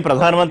సార్, నాకేం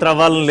ప్రధానమంత్రి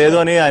అవ్వాలని లేదు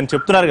అని ఆయన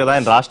చెప్తున్నారు కదా.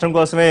 ఆయన రాష్ట్రం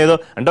కోసమే ఏదో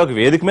అంటే ఒక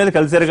వేదిక మీద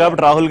కలిసారు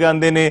కాబట్టి రాహుల్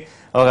గాంధీని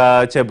ఒక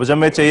భుజం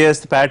మీద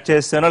చేసి ప్యాట్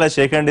చేస్తానో లేదా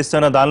షేక్ హ్యాండ్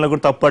ఇస్తానో దానిలో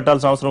కూడా తప్పు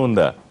పట్టాల్సిన అవసరం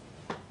ఉందా?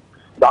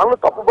 దానిలో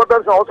తప్పు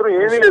పట్టాల్సిన అవసరం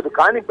ఏమీ లేదు.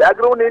 కానీ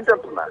బ్యాక్గ్రౌండ్ ఏంటి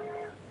అంటున్నా,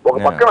 ఒక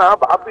పక్కన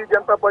భారతీయ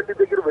జనతా పార్టీ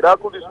దగ్గర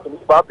విడాకులు తీసుకుని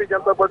భారతీయ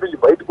జనతా పార్టీ నుంచి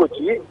బయటకు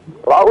వచ్చి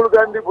రాహుల్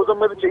గాంధీ భుజం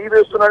మీద చెయ్యి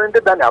వేస్తున్నాడంటే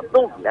దాని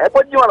అర్థం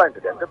నేపథ్యం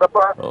అలాంటిది. అంతే తప్ప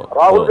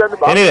రాహుల్ గాంధీ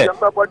భారతీయ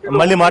జనతా పార్టీ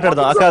మళ్ళీ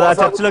మాట్లాడదాం.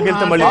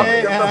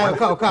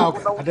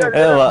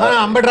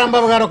 అంబటి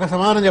రాంబాబు గారు ఒక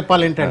సమాధానం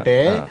చెప్పాలి. ఏంటంటే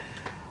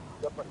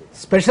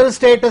స్పెషల్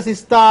స్టేటస్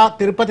ఇస్తా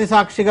తిరుపతి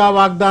సాక్షిగా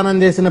వాగ్దానం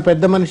చేసిన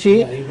పెద్ద మనిషి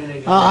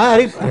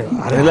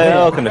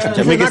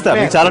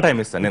చాలా టైం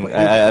ఇస్తాను నేను,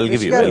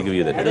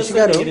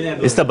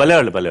 ఇస్తా.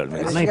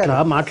 ఇట్లా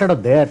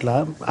మాట్లాడొద్దే, అట్లా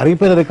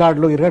అరిగిపోయిన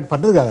రికార్డులు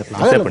పద్ధతి కాదు.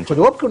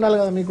 అట్లా ఓపిక ఉండాలి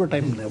కదా మీకు.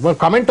 టైం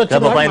కామెంట్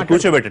వచ్చి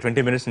కూర్చోబెట్టి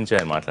 20 minutes నుంచి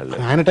ఆయన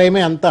మాట్లాడలేదు. ఆయన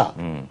టైమే అంతా.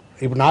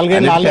 ఇప్పుడు 4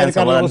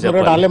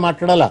 అధికారులు వాళ్ళే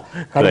మాట్లాడాలా.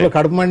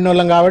 కడుపు మండిన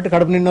వాళ్ళం కాబట్టి,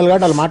 కడుపు నిండిన వాళ్ళు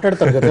కాబట్టి వాళ్ళు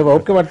మాట్లాడతారు కదా.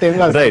 ఓపిక పడితే ఏం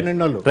కాదు.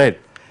 నిన్నోళ్ళు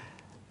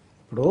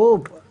ఇప్పుడు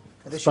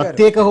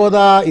ప్రత్యేక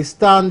హోదా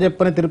ఇస్తా అని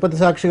చెప్పని తిరుపతి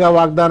సాక్షిగా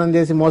వాగ్దానం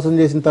చేసి మోసం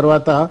చేసిన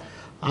తర్వాత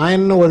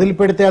ఆయన్ను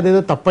వదిలిపెడితే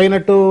అదేదో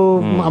తప్పైనట్టు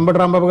అంబటి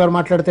రాంబాబు గారు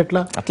మాట్లాడితే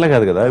ఎట్లా? అట్లా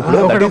కాదు కదా.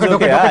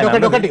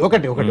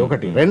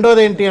 ఒకటి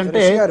రెండోది ఏంటి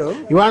అంటే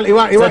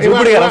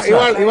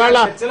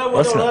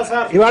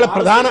ఇవాళ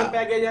ప్రధాన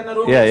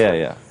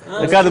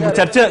కాదు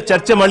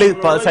చర్చ మళ్ళీ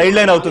సైడ్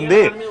లైన్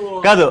అవుతుంది.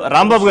 కాదు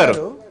రాంబాబు గారు,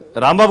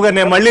 రాంబాబు గారు,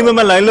 నేను మళ్ళీ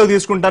మిమ్మల్ని లైన్ లో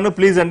తీసుకుంటాను.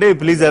 ప్లీజ్ అండి,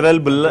 ప్లీజ్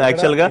అవైలబుల్.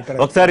 యాక్చువల్ గా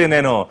ఒకసారి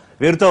నేను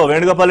వీరితో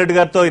వేణుగోపాల్ రెడ్డి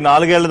గారితో ఈ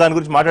 4 ఏళ్ల దాని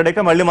గురించి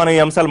మాట్లాడాక మళ్ళీ మనం ఈ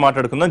అంశాలు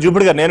మాట్లాడుకుందాం.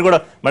 జూపిడి గారు, నేను కూడా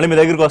మళ్ళీ మీ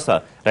దగ్గరికి వస్తా.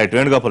 రైట్,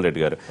 వేణుగోపాల్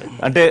రెడ్డి గారు,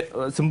 అంటే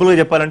సింపుల్ గా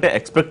చెప్పాలంటే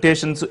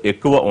ఎక్స్పెక్టేషన్స్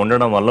ఎక్కువ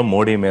ఉండడం వల్ల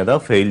మోడీ మీద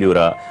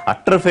ఫెయిల్యూరా,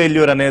 అట్టర్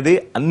ఫెయిల్యూర్ అనేది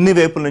అన్ని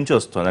వైపుల నుంచి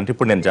వస్తుంది. అంటే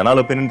ఇప్పుడు నేను జనాల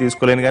ఒపీనియన్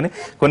తీసుకోలేను, కానీ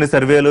కొన్ని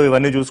సర్వేలు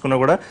ఇవన్నీ చూసుకున్నా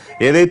కూడా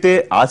ఏదైతే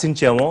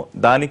ఆశించామో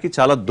దానికి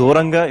చాలా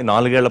దూరంగా ఈ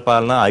 4 ఏళ్ల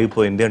పాలన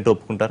ఆగిపోయింది అంటే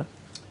ఒప్పుకుంటారా?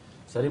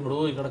 సరే, ఇప్పుడు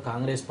ఇక్కడ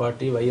కాంగ్రెస్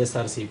పార్టీ,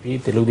 వైఎస్ఆర్సీపీ,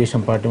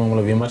 తెలుగుదేశం పార్టీ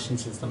మమ్మల్ని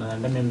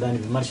విమర్శిస్తున్నదంటే మేము దాని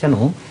విమర్శను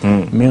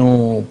మేము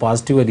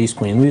పాజిటివ్ గా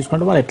ఎందుకు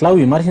తీసుకుంటే వాళ్ళు ఎట్లా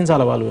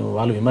విమర్శించాలి.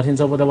 వాళ్ళు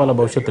విమర్శించకపోతే వాళ్ళ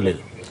భవిష్యత్తు లేదు.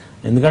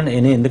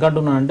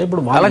 ఎందుకంటున్నా అంటే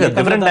ఇప్పుడు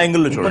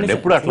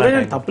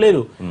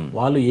తప్పలేదు,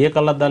 వాళ్ళు ఏ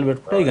కళ్ళద్దాలు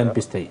పెట్టుకుంటే అవి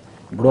కనిపిస్తాయి.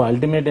 ఇప్పుడు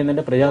అల్టిమేట్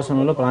ఏంటంటే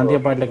ప్రజాస్వామ్యంలో ప్రాంతీయ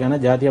పార్టీలకైనా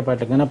జాతీయ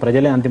పార్టీలకైనా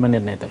ప్రజలే అంతిమ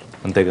నిర్ణేతలు.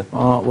 అంతేగా,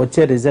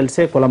 వచ్చే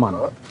రిజల్ట్సే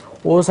కులమానం.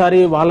 ఓసారి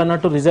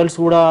వాళ్ళన్నట్టు రిజల్ట్స్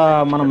కూడా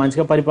మనం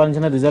మంచిగా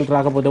పరిపాలించిన రిజల్ట్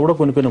రాకపోతే కూడా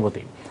కొన్ని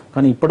పోతాయి.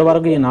 కానీ ఇప్పటి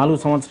వరకు ఈ 4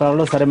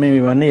 సంవత్సరాల్లో సరే మేము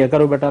ఇవన్నీ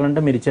ఎకరు పెట్టాలంటే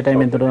మీరు ఇచ్చే టైం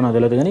ఎంత నాకు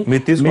తెలియదు, కానీ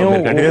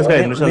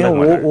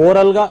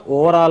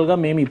ఓవరాల్ గా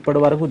మేము ఇప్పటి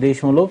వరకు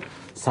దేశంలో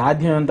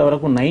సాధ్యమైనంత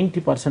వరకు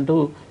 90%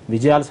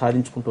 విజయాలు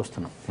సాధించుకుంటూ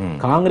వస్తున్నాం.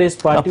 కాంగ్రెస్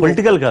పార్టీ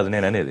పొలిటికల్ కాదు,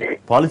 నేను అనేది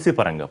పాలసీ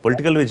పరంగా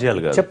పొలిటికల్ విజయాలు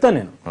కాదు చెప్తాను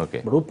నేను.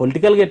 ఇప్పుడు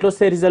పొలిటికల్ గా ఎట్లా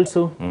వస్తాయి రిజల్ట్స్?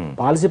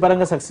 పాలసీ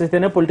పరంగా సక్సెస్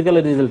అయితేనే పొలిటికల్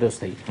రిజల్ట్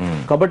వస్తాయి.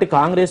 కాబట్టి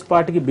కాంగ్రెస్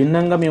పార్టీకి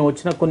భిన్నంగా మేము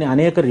వచ్చిన కొన్ని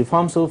అనేక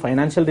రిఫార్మ్స్,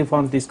 ఫైనాన్షియల్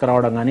రిఫార్మ్స్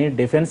తీసుకురావడం కానీ,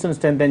 డిఫెన్స్ ను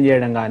స్ట్రెంథెన్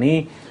చేయడం కానీ,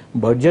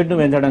 బడ్జెట్ ను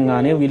పెంచడం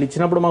కానీ, వీళ్ళు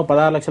ఇచ్చినప్పుడు మాకు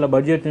 16 లక్షల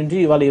బడ్జెట్ నుంచి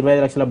ఇవాళ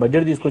 25 లక్షల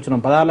బడ్జెట్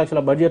తీసుకొచ్చినాం. 16 లక్షల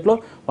బడ్జెట్ లో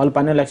వాళ్ళు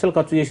 12 లక్షలు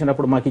ఖర్చు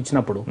చేసినప్పుడు మాకు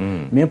ఇచ్చినప్పుడు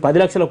మేము 10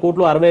 లక్షల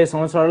కోట్లు 65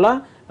 సంవత్సరాల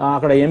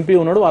అక్కడ ఎంపీ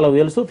ఉన్నాడు, వాళ్ళకి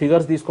తెలుసు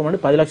ఫిగర్స్ తీసుకోమండి.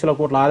 10 లక్షల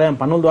కోట్ల ఆదాయం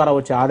పన్నుల ద్వారా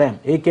వచ్చే ఆదాయం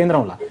ఏ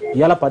కేంద్రంలో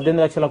ఇవాళ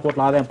 18 లక్షల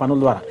కోట్ల ఆదాయం పన్నుల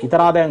ద్వారా,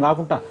 ఇతర ఆదాయం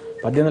కాకుండా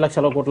 18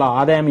 లక్షల కోట్ల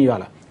ఆదాయం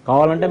ఇవాళ.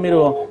 కావాలంటే మీరు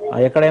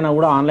ఎక్కడైనా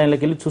కూడా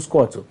ఆన్లైన్లోకి వెళ్ళి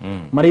చూసుకోవచ్చు.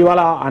 మరి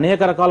ఇవాళ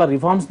అనేక రకాల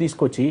రిఫార్మ్స్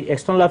తీసుకొచ్చి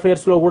ఎక్స్టర్నల్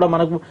అఫేర్స్ లో కూడా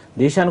మనకు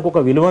దేశానికి ఒక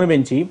విలువను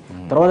పెంచి,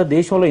 తర్వాత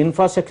దేశంలో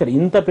ఇన్ఫ్రాస్ట్రక్చర్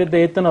ఇంత పెద్ద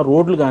ఎత్తున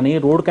రోడ్లు కానీ,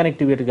 రోడ్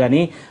కనెక్టివిటీ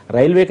కానీ,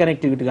 రైల్వే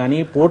కనెక్టివిటీ కానీ,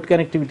 పోర్ట్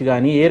కనెక్టివిటీ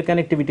కానీ, ఎయిర్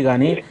కనెక్టివిటీ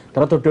కానీ,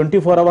 తర్వాత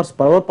 24 అవర్స్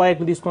పవర్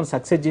పాయింట్ తీసుకొని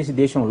సక్సెస్ చేసి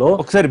దేశంలో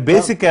ఒకసారి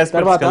basic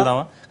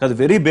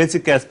very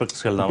basic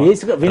aspects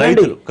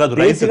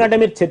basic అంటే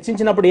మీరు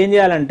చర్చించినప్పుడు ఏం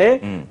చేయాలంటే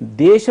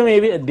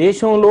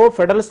దేశంలో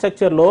ఫెడరల్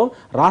స్ట్రక్చర్ లో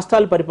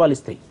రాష్ట్రాలు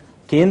పరిపాలిస్తాయి.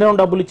 కేంద్రం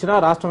డబ్బులు ఇచ్చినా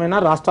రాష్ట్రమైనా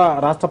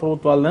రాష్ట్ర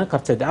ప్రభుత్వాలనే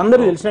ఖర్చు అవుతాయి.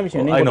 అందరూ తెలిసిన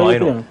విషయం.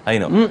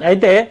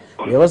 అయితే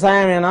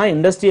వ్యవసాయమైనా,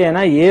 ఇండస్ట్రీ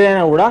అయినా,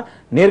 ఏదైనా కూడా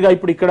నేరుగా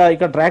ఇప్పుడు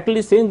ఇక్కడ ట్రాక్లు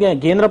ఇస్తే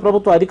కేంద్ర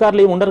ప్రభుత్వ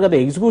అధికారులు ఏమి ఉండరు కదా,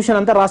 ఎగ్జిక్యూషన్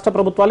అంతా రాష్ట్ర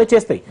ప్రభుత్వాలే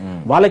చేస్తాయి.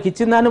 వాళ్ళకి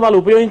ఇచ్చిన దాన్ని వాళ్ళు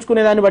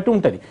ఉపయోగించుకునే దాన్ని బట్టి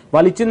ఉంటది.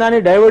 వాళ్ళు ఇచ్చిన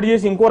దాన్ని డైవర్ట్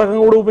చేసి ఇంకో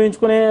రకంగా కూడా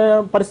ఉపయోగించుకునే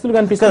పరిస్థితులు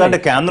కనిపిస్తాయి.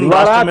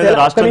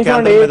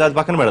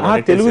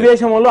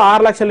 తెలుగుదేశం వాళ్ళు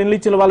 6 లక్షల ఇల్లు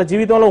ఇచ్చిన వాళ్ళ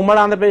జీవితంలో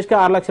ఉమ్మడి ఆంధ్రప్రదేశ్ కి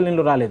 6 లక్షల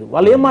ఇల్లు రాలేదు.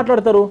 వాళ్ళు ఏం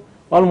మాట్లాడతారు?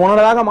 వాళ్ళు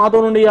మొన్నదాకా మాతో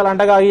నుండి ఇవాళ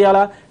అంటగా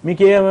ఇవ్వాలా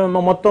మీకు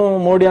మొత్తం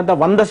మోడీ అంతా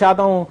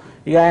 100%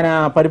 ఇక ఆయన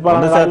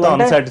పరిపాలన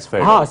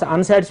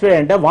అన్సాటిస్ఫైడ్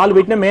అంటే వాళ్ళు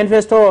పెట్టిన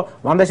మేనిఫెస్టో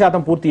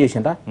 100% పూర్తి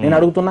చేసిండ్రా? నేను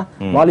అడుగుతున్నా.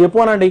 వాళ్ళు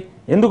చెప్పానండి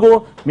ఎందుకు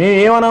మేము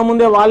ఏమన్నా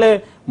ముందే వాళ్ళే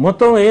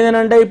మొత్తం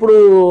ఏదేనంటే ఇప్పుడు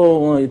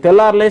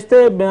తెల్లారులేస్తే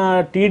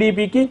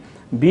టీడీపీకి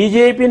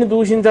బీజేపీని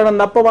దూషించడం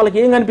తప్ప వాళ్ళకి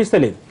ఏం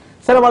కనిపిస్తలేదు.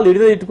 సరే, వాళ్ళు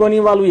ఇటుకొని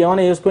వాళ్ళు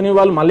ఏమైనా వేసుకొని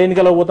వాళ్ళు మళ్ళీ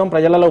ఎన్నికల్లో పోతాం,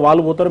 ప్రజలలో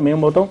వాళ్ళు పోతారు, మేము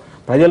పోతాం,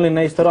 ప్రజలు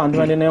నిర్ణయిస్తారు,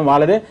 అంతిమ నిర్ణయం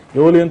వాళ్ళదే.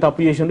 ఎవరు ఏం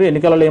తప్పు చేసిండ్రు,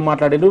 ఎన్నికల్లో ఏం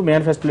మాట్లాడారు,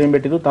 మేనిఫెస్టోలో ఏం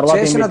పెట్టారు, తర్వాత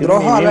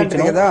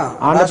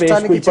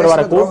ఆంధ్రప్రదేశ్ కు ఇప్పటి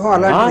వరకు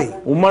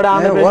ఉమ్మడి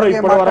ఆంధ్రప్రదేశ్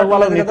ఇప్పటి వరకు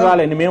వాళ్ళకి నిధులు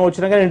రాలేదు. మేము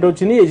వచ్చినాక ఏంటి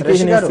వచ్చింది,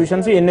 ఎడ్యుకేషన్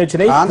ఇన్స్టిట్యూషన్స్ ఎన్ని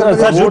వచ్చినాయి.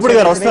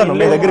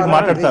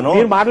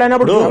 మీరు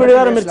మాట్లాడినప్పుడు జూపిడి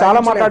గారు మీరు చాలా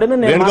మాట్లాడారు.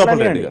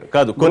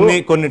 కాదు,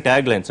 కొన్ని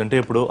ట్యాగ్ లైన్స్ అంటే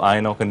ఇప్పుడు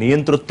ఆయన ఒక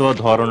నియంతృత్వ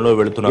ధోరణిలో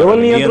వెళుతున్నారు.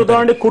 ఎవరు నియంతృత్వం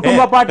అండి?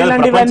 కుటుంబ పార్టీలు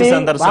అండి ఇవన్నీ.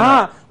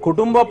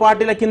 కుటుంబ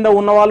పార్టీల కింద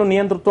ఉన్న వాళ్ళు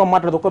నియంతృత్వం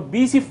మాట్లాడదు. ఒక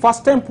బీసీ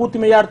ఫస్ట్ టైం పూర్తి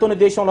మెజార్టీతోనే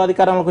దేశంలో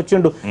అధికారంలోకి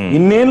వచ్చిండు.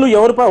 ఇన్నేళ్లు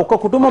ఒక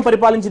కుటుంబం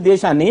పరిపాలించి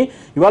దేశాన్ని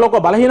ఇవాళ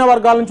ఒక బలహీన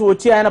వర్గాల నుంచి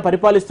వచ్చి ఆయన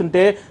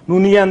పరిపాలిస్తుంటే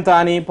నువ్వు నియంత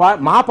అని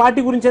మా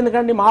పార్టీ గురించి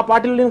ఎందుకండి? మా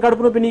పార్టీలో నేను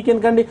కడుపు నొప్పి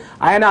నీకెందుకండి?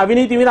 ఆయన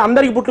అవినీతి మీద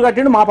అందరికి బుట్లు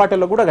కట్టిండు, మా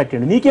పార్టీలో కూడా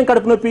కట్టిండు. నీకేం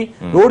కడుపు నొప్పి?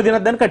 రోడ్డు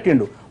తినద్దని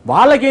కట్టిండు.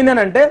 వాళ్ళకి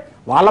ఏంటంటే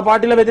వాళ్ళ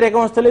పార్టీలో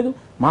వ్యతిరేకం వస్తలేదు,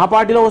 మా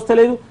పార్టీలో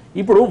వస్తలేదు.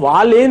 ఇప్పుడు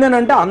వాళ్ళు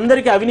ఏంటంటే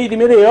అందరికి అవినీతి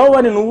మీద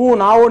ఏవని నువ్వు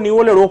నావో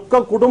నీవో లేడు. ఒక్క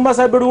కుటుంబ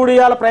సభ్యుడు కూడా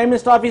ఇవాళ ప్రైమ్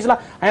మినిస్టర్ ఆఫీస్ లో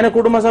ఆయన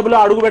కుటుంబ సభ్యులు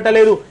అడుగు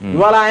పెట్టలేదు.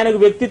 ఇవాళ ఆయనకు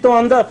వ్యక్తిత్వం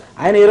అంతా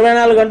ఆయన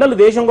 24 గంటలు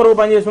దేశం కొరకు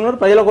పనిచేస్తున్నాడు,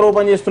 ప్రజల కొరకు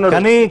పనిచేస్తున్నాడు.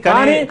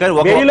 కానీ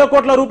 1000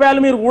 కోట్ల రూపాయలు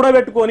మీరు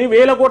కూడబెట్టుకొని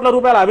 1000 కోట్ల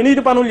రూపాయలు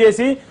అవినీతి పనులు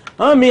చేసి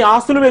మీ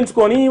ఆస్తులు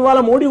పెంచుకొని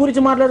ఇవాళ మోడీ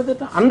గురించి మాట్లాడితే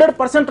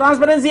 100%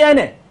 ట్రాన్స్పరెన్సీ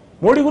ఆయనే.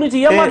 మోడీ గురించి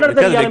ఏం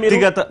మాట్లాడతారు?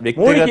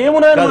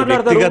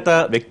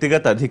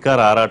 వ్యక్తిగత అధికార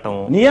ఆరాటం,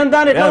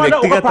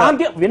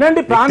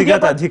 వినండి,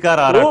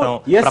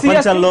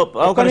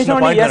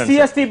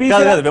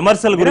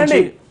 విమర్శల గురించి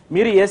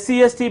మీరు ఎస్సీ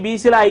ఎస్టీ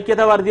బీసీల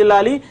ఐక్యత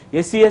వర్ధిల్లాలి,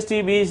 ఎస్సీ ఎస్టీ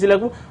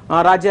బీసీలకు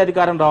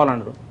రాజ్యాధికారం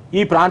రావాలన్నారు.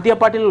 ఈ ప్రాంతీయ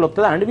పార్టీలలో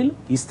వస్తుందా అండి? వీళ్ళు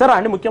ఇస్తారా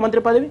అండి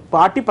ముఖ్యమంత్రి పదవి,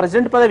 పార్టీ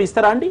ప్రెసిడెంట్ పదవి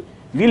ఇస్తారా అండి?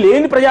 వీళ్ళు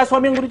ఏంది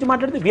ప్రజాస్వామ్యం గురించి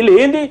మాట్లాడేది? వీళ్ళు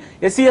ఏంది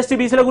ఎస్సీ ఎస్టీ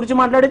బీసీల గురించి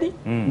మాట్లాడేది?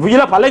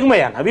 వీళ్ళ పల్లెకి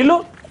మయ్యానా? వీళ్ళు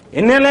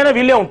ఎన్నేళ్ళైనా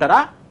వీళ్ళే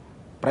ఉంటారా?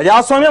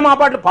 ప్రజాస్వామ్యం మా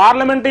పార్టీ,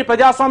 పార్లమెంటరీ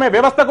ప్రజాస్వామ్య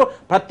వ్యవస్థకు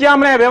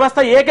ప్రత్యామ్నాయ వ్యవస్థ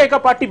ఏకైక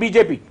పార్టీ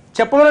బీజేపీ.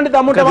 చెప్పమనండి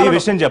దమ్ముంటే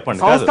విషయం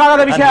చెప్పండి.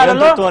 సంస్థాగత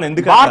విషయాలలో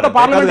భారత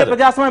పార్లమెంటరీ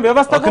ప్రజాస్వామ్య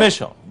వ్యవస్థకు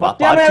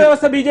ప్రత్యామ్నాయ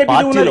వ్యవస్థ బీజేపీ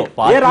ఉన్నది.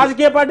 ఏ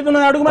రాజకీయ పార్టీ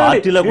ఉన్నది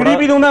అడుగుమనండి.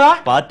 టీడీపీ ఉన్నదా?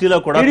 పార్టీలో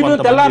కూడా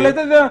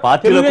తెల్లారులైతే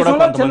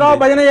తెలుగుదేశంలో చంద్రబాబు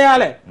భజన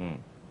చేయాలి,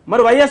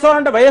 మరి వైఎస్ఆర్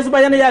అంటే వైఎస్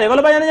భజన చేయాలి.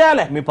 ఎవరు భజన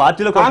చేయాలి? మీ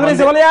పార్టీలో కాంగ్రెస్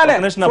ఎవరు చేయాలి?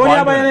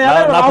 సోనియా భజన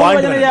చేయాలి, రాహుల్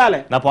భజన చేయాలి.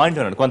 నా పాయింట్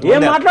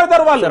ఏం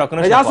మాట్లాడతారు వాళ్ళు?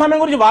 ప్రజాస్వామ్యం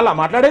గురించి వాళ్ళ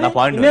మాట్లాడేది.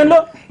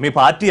 మీ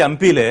పార్టీ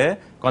ఎంపీలే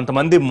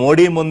కొంతమంది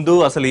మోడీ ముందు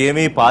అసలు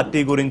ఏమీ పార్టీ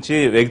గురించి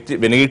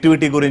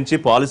నెగిటివిటీ గురించి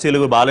పాలసీలు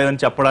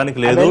బాగాలేదని చెప్పడానికి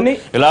లేదు,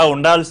 ఇలా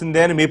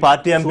ఉండాల్సిందే అని మీ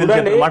పార్టీ ఎంపీలు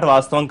చెప్పిన మాట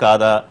వాస్తవం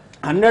కాదా?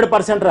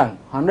 100% రాంగ్,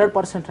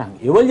 100% రాంగ్.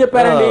 ఎవరు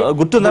చెప్పారండి?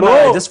 గుర్తుందా?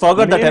 Just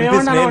forgot that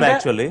MPs name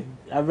actually.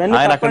 అవన్నీ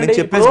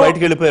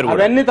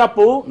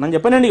తప్పు. నేను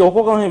చెప్పానండి,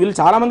 ఒక్కొక్క వీళ్ళు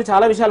చాలా మంది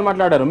చాలా విషయాలు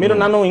మాట్లాడారు. మీరు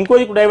నన్ను ఇంకో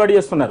డైవర్ట్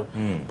చేస్తున్నారు.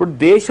 ఇప్పుడు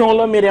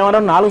దేశంలో మీరు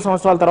ఏమన్నారు 4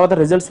 సంవత్సరాల తర్వాత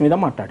రిజల్ట్స్ మీద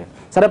మాట్లాడారు.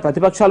 సరే,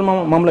 ప్రతిపక్షాలు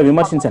మమ్మల్ని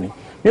విమర్శించని,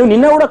 మేము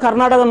నిన్న కూడా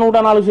కర్ణాటక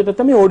 104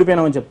 సీట్లతో మేము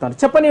ఓడిపోయినామని చెప్తారు.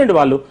 చెప్పనియండి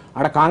వాళ్ళు.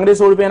 ఆడ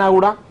కాంగ్రెస్ ఓడిపోయినా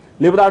కూడా,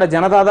 లేకపోతే ఆడ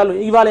జనతాదళ్.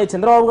 ఇవాళ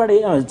చంద్రబాబు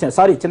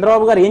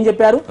గారు ఏం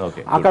చెప్పారు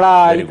అక్కడ,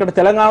 ఇక్కడ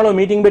తెలంగాణలో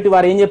మీటింగ్ పెట్టి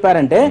వారు ఏం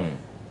చెప్పారంటే,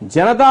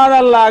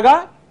 జనతాదళ్ లాగా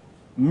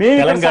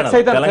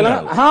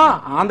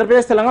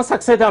ఆంధ్రప్రదేశ్ తెలంగాణ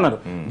సక్సెస్ అయితే అన్నారు.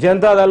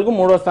 జనతాదళ్కు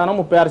 3వ స్థానం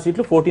 36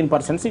 సీట్లు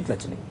 14% సీట్లు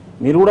వచ్చినాయి.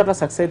 మీరు కూడా అట్లా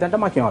సక్సెస్ అయితే అంటే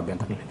మాకేం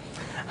అభ్యంతరం లేదు.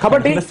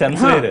 కాబట్టి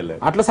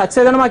అట్లా సక్సెస్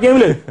అయితే మాకేం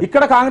లేదు.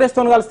 ఇక్కడ కాంగ్రెస్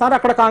తో కలుస్తున్నారు,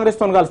 అక్కడ కాంగ్రెస్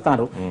తో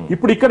కలుస్తున్నారు.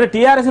 ఇప్పుడు ఇక్కడ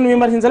టీఆర్ఎస్ ని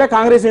విమర్శించలే,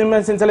 కాంగ్రెస్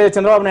విమర్శించలే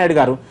చంద్రబాబు నాయుడు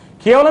గారు,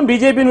 కేవలం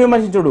బీజేపీని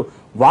విమర్శించుడు.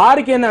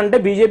 వారికి ఏంటంటే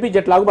బీజేపీ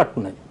జట్లాగు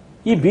పట్టుకున్నది.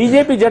 ఈ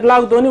బీజేపీ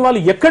జట్లాగుతోని వాళ్ళు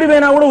ఎక్కడి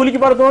పోయినా కూడా ఉలికి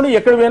పడుతోండి,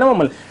 ఎక్కడి పోయినా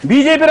మమ్మల్ని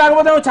బీజేపీ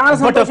రాకపోతే చాలా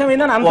సంతోషం.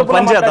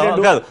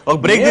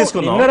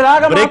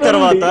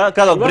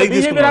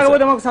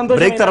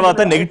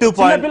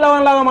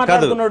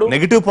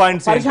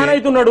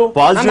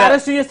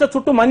 అరెస్ట్ చేస్తే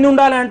చుట్టూ మంది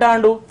ఉండాలి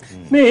అంటాడు.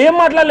 మేము ఏం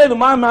మాట్లాడలేదు,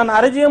 మా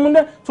అరెస్ట్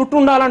చేయముందే చుట్టూ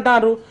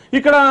ఉండాలంటారు.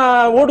 ఇక్కడ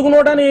ఓటుకు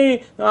నోటని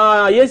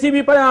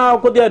ఏసీబీ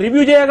కొద్దిగా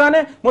రివ్యూ చేయగానే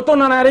మొత్తం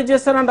నన్ను అరెస్ట్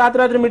చేస్తారని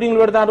రాత్రి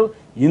మీటింగ్లు పెడతారు.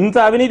 ఇంత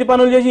అవినీతి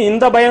పనులు చేసి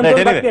ఇంత భయం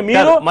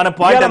మీరు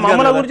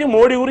మమ్మల గురించి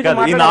మోడీ గురించి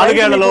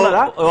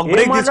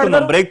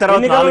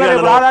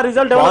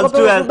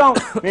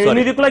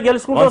ఎన్ని దిక్కులో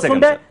గెలుచుకుంటూ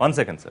వస్తుంటే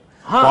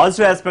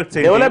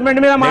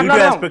డెవలప్మెంట్ మీద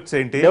మాట్లాడాలి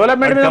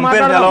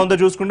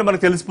చూసుకుంటే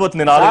మనకు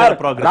తెలిసిపోతుంది.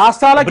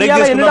 రాష్ట్రాలకి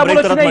ఎన్ని డబ్బులు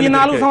వచ్చినాయి ఈ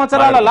 4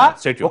 సంవత్సరాలలో?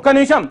 ఒక్క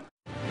నిమిషం.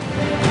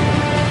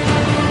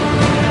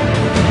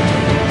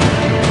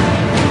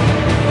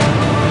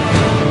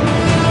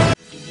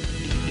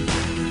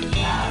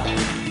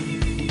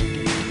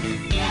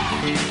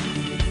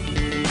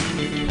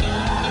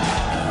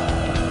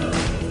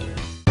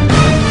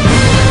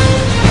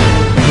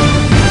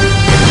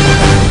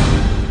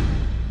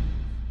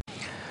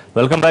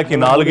 Welcome back. ఈ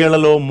 4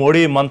 ఏళ్లలో మోడీ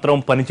మంత్రం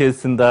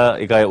పనిచేసిందా?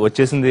 ఇక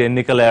వచ్చేసింది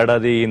ఎన్నికల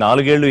ఏడాది. ఈ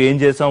 4 ఏళ్లు ఏం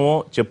చేశామో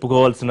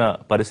చెప్పుకోవాల్సిన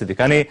పరిస్థితి.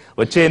 కానీ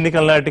వచ్చే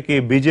ఎన్నికల నాటికి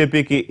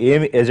బీజేపీకి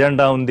ఏమి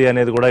ఎజెండా ఉంది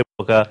అనేది కూడా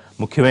ఒక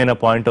ముఖ్యమైన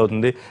పాయింట్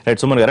అవుతుంది. రైట్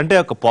సుమన్ గారు, అంటే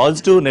ఒక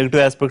పాజిటివ్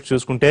నెగిటివ్ ఆస్పెక్ట్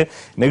చూసుకుంటే,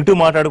 నెగిటివ్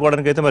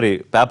మాట్లాడుకోవడానికి అయితే మరి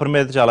పేపర్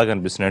మీద చాలా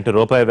కనిపిస్తున్నాయి. అంటే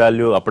రూపాయి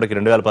వాల్యూ అప్పటికి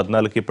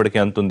 2014కి ఇప్పటికీ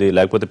ఎంత ఉంది,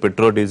 లేకపోతే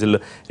పెట్రోల్ డీజిల్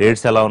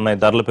రేట్స్ ఎలా ఉన్నాయి,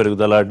 ధరల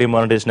పెరుగుదల,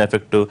 డిమానిటేషన్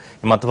ఎఫెక్ట్,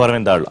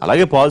 మతపరమైన దాడులు.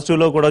 అలాగే పాజిటివ్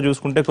లో కూడా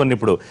చూసుకుంటే కొన్ని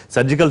ఇప్పుడు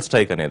సర్జికల్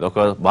స్ట్రైక్ అనేది, ఒక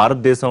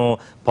భారతదేశం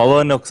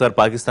పవర్ ని ఒకసారి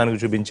పాకిస్తాన్ కి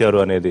చూపించారు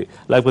అనేది,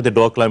 లేకపోతే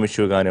డోక్లాం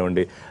ఇష్యూ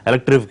కానివ్వండి,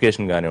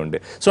 ఎలక్ట్రిఫికేషన్ కానివ్వండి.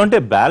 సో అంటే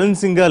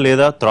బ్యాలెన్సింగ్ గా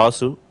లేదా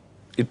త్రాసు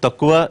ఇది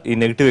తక్కువ, ఈ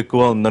నెగిటివ్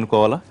ఎక్కువ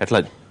ఉందనుకోవాలా? ఎట్లా?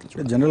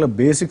 జనరల్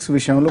బేసిక్స్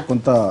విషయంలో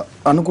కొంత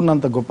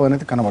అనుకున్నంత గొప్ప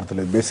అనేది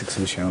కనబడతలేదు. బేసిక్స్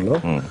విషయంలో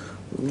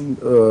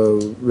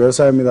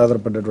వ్యవసాయం మీద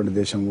ఆధారపడేటువంటి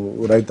దేశం,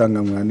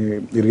 రైతాంగం కానీ,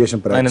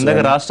 ఇరిగేషన్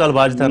రాష్ట్రాల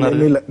బాధ్యత.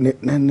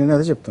 నేను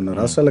అదే చెప్తున్నా,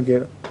 రాష్ట్రాలకి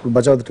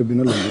బచావ్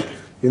ట్రిబ్యునల్ ఉంది.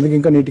 ఎందుకు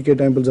ఇంకా నీటి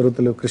కేటాయింపులు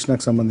జరుగుతలేవు?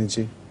 కృష్ణాకు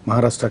సంబంధించి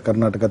మహారాష్ట్ర,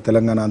 కర్ణాటక,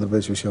 తెలంగాణ,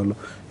 ఆంధ్రప్రదేశ్ విషయంలో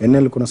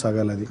ఎన్నేళ్ళు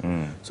కొనసాగాలి అది?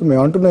 సో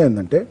మేము అంటున్నాం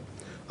ఏంటంటే,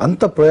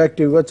 అంత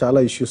ప్రొయాక్టివ్గా చాలా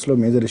ఇష్యూస్లో,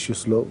 మేజర్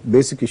ఇష్యూస్లో,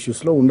 బేసిక్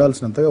ఇష్యూస్లో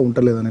ఉండాల్సినంతగా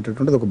ఉండలేదు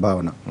అనేటటువంటిది ఒక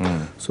భావన.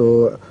 సో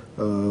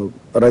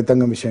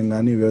రైతాంగం విషయం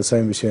కానీ,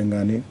 వ్యవసాయం విషయం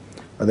కానీ,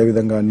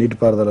 అదేవిధంగా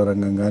నీటిపారుదల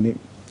రంగం కానీ,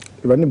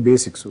 ఇవన్నీ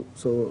బేసిక్స్.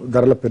 సో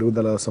ధరల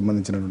పెరుగుదల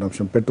సంబంధించినటువంటి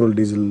అంశం, పెట్రోల్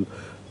డీజిల్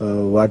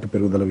వాటి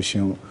పెరుగుదల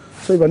విషయం.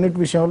 సో ఇవన్నిటి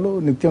విషయంలో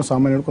నిత్యం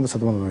సామాన్యుడు కొంత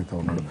సతమతం అవుతూ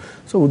ఉన్నాడు.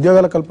 సో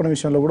ఉద్యోగాల కల్పన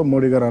విషయంలో కూడా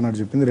మోడీ గారు అన్నట్టు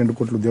చెప్పింది 2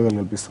 కోట్ల ఉద్యోగాలు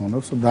కల్పిస్తూ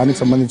ఉన్నారు. సో దానికి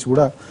సంబంధించి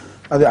కూడా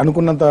అది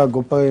అనుకున్నంత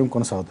గొప్పగా ఏం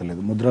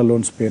కొనసాగలేదు. ముద్రా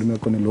లోన్స్ పేరు మీద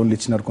కొన్ని లోన్లు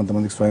ఇచ్చినారు,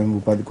 కొంతమందికి స్వయం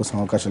ఉపాధి కోసం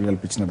అవకాశాలు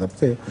కల్పించినారు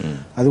తప్పితే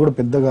అది కూడా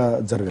పెద్దగా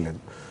జరగలేదు.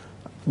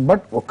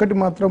 బట్ ఒక్కటి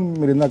మాత్రం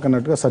మీరు ఇందాక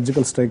అన్నట్టుగా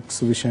సర్జికల్ స్ట్రైక్స్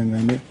విషయం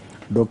కానీ,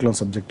 డోక్లాం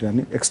సబ్జెక్ట్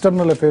కానీ,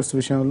 ఎక్స్టర్నల్ అఫైర్స్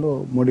విషయంలో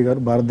మోడీ గారు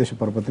భారతదేశ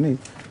పరపతిని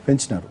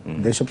పెంచినారు.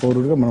 దేశ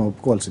పౌరుడిగా మనం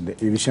ఒప్పుకోవాల్సిందే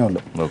ఈ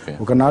విషయంలో.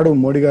 ఒకనాడు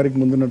మోడీ గారికి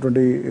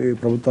ముందున్నటువంటి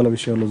ప్రభుత్వాల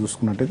విషయంలో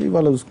చూసుకున్నట్టయితే,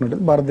 ఇవాళ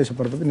చూసుకున్నట్టయితే భారతదేశ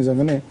పరపతి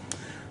నిజంగానే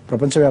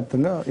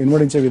ప్రపంచవ్యాప్తంగా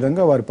ఇన్వడించే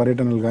విధంగా వారి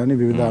పర్యటనలు కానీ,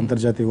 వివిధ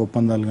అంతర్జాతీయ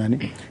ఒప్పందాలు కానీ,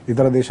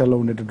 ఇతర దేశాల్లో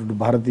ఉండేటటువంటి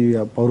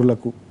భారతీయ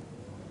పౌరులకు,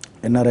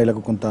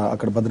 ఎన్ఆర్ఐలకు కొంత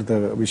అక్కడ భద్రత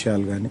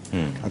విషయాలు కానీ,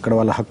 అక్కడ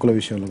వాళ్ళ హక్కుల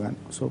విషయంలో కానీ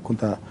సో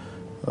కొంత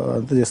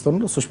అంతా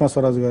చేస్తున్నారు. సుష్మా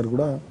స్వరాజ్ గారు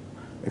కూడా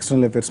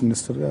ఎక్స్టర్నల్ అఫైర్స్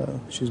మినిస్టర్గా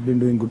she's been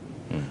doing good.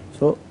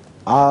 So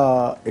ఆ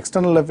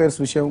ఎక్స్టర్నల్ అఫైర్స్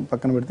విషయం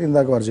పక్కన పెడితే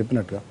ఇందాక వారు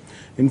చెప్పినట్టుగా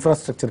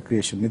ఇన్ఫ్రాస్ట్రక్చర్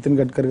క్రియేషన్ నితిన్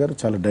గడ్కరీ గారు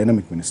చాలా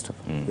డైనమిక్ మినిస్టర్,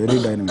 వెరీ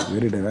డైనమిక్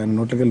ఆయన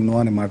నోట్లకి నో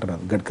అనే మాట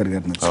రాదు గడ్కరీ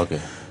గారి నుంచి.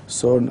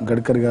 సో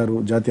గడ్కరీ గారు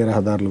జాతీయ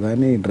రహదారులు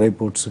కానీ డ్రై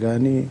పోర్ట్స్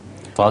కానీ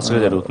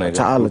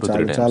చాలా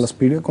చాలా చాలా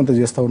స్పీడ్గా కొంత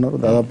చేస్తూ ఉన్నారు.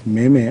 దాదాపు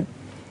మేమే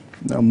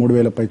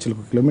 3000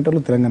 పైచిలకు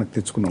కిలోమీటర్లు తెలంగాణకు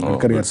తెచ్చుకున్నాం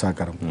గడ్కరీ గారి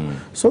సహకారం.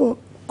 సో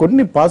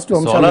కొన్ని పాజిటివ్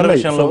అంశాలు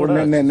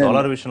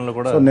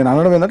నేను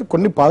అనడం ఏంటంటే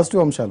కొన్ని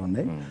పాజిటివ్ అంశాలు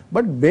ఉన్నాయి,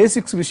 బట్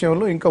బేసిక్స్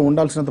విషయంలో ఇంకా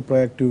ఉండాల్సినంత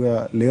ప్రొయాక్టివ్ గా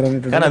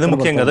లేరనేది అది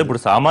ముఖ్యం కదా.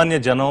 ఇప్పుడు సామాన్య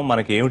జనం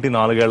మనకి ఏమిటి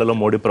 4 ఏళ్లలో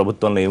మోడీ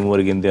ప్రభుత్వంలో ఏమి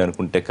ఒరిగింది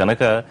అనుకుంటే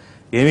కనుక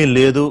ఏమీ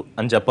లేదు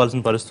అని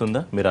చెప్పాల్సిన పరిస్థితి ఉందా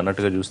మీరు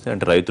అన్నట్టుగా చూస్తే?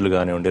 అంటే రైతులు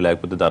కానివ్వండి,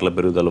 లేకపోతే ధరల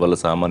పెరుగుదల వల్ల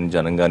సామాన్య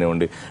జనం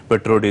కానివ్వండి,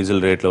 పెట్రోల్ డీజిల్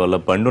రేట్ల వల్ల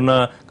బండున్న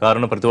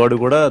కారణం ప్రతివాడు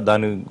కూడా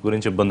దాని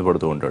గురించి ఇబ్బంది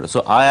పడుతూ ఉంటాడు. సో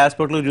ఆ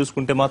ఆస్పెక్ట్ లో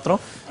చూసుకుంటే మాత్రం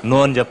నో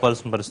అని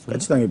చెప్పాల్సిన పరిస్థితి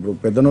ఖచ్చితంగా. ఇప్పుడు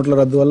పెద్ద నోట్ల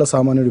రద్దు వల్ల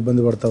సామాన్యుడు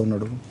ఇబ్బంది పడతా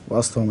ఉన్నాడు,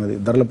 వాస్తవం అది.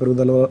 ధరల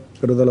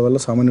పెరుగుదల వల్ల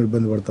సామాన్యుడు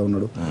ఇబ్బంది పడతా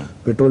ఉన్నాడు,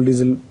 పెట్రోల్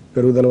డీజిల్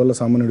పెరుగుదల వల్ల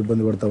సామాన్యుడు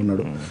ఇబ్బంది పడతా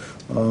ఉన్నాడు.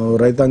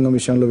 రైతాంగం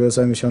విషయంలో,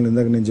 వ్యవసాయం విషయంలో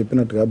ఇందాక నేను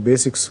చెప్పినట్టుగా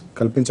బేసిక్స్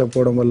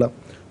కల్పించకపోవడం వల్ల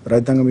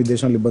రైతాంగం ఈ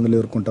దేశంలో ఇబ్బందులు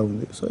ఎదుర్కొంటూ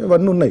ఉంది. సో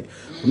ఇవన్నీ ఉన్నాయి.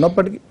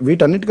 ఉన్నప్పటికీ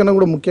వీటన్నిటికన్నా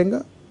కూడా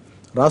ముఖ్యంగా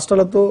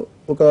రాష్ట్రాలతో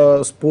ఒక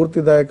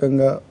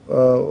స్ఫూర్తిదాయకంగా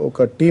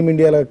ఒక టీమ్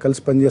ఇండియాలో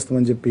కలిసి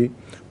పనిచేస్తామని చెప్పి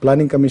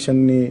ప్లానింగ్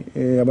కమిషన్ని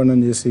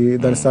అబండన్ చేసి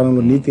దాని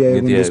స్థానంలో నీతి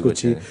ఆయోగం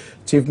తీసుకొచ్చి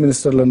చీఫ్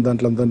మినిస్టర్లను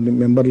దాంట్లో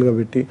మెంబర్లుగా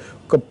పెట్టి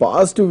ఒక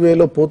పాజిటివ్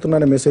వేలో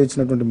పోతున్నానే మెసేజ్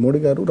ఇచ్చినటువంటి మోడీ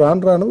గారు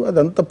రాను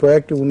అదంతా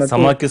ప్రొయాక్టివ్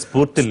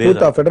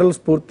ఉన్నట్టు ఆ ఫెడరల్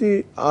స్ఫూర్తి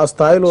ఆ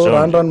స్థాయిలో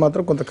రాను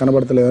మాత్రం కొంత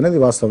కనబడతలేదు అనేది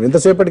వాస్తవం.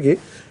 ఎంతసేపటికి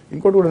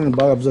ఇంకోటి కూడా నేను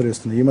బాగా అబ్జర్వ్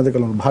చేస్తున్నాను, ఈ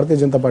మధ్యకాలంలో భారతీయ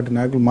జనతా పార్టీ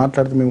నాయకులు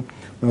మాట్లాడితే మేము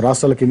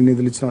రాష్ట్రాలకు ఎన్ని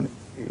నిధులు ఇచ్చినామని,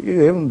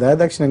 ఇదేం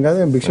దయాదాక్షిణ్యం కాదు,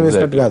 భిక్ష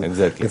వేసినట్టు కాదు.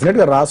 డెఫినెట్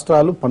గా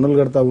రాష్ట్రాలు పన్నులు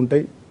కడతా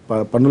ఉంటాయి,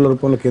 పన్నుల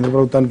రూపంలో కేంద్ర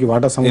ప్రభుత్వానికి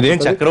వాటా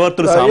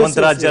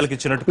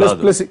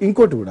ప్లస్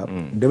ఇంకోటి కూడా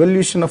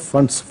డెవల్యూషన్ ఆఫ్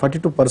ఫండ్స్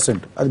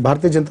 42% అది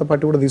భారతీయ జనతా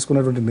పార్టీ కూడా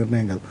తీసుకున్నటువంటి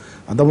నిర్ణయం కాదు.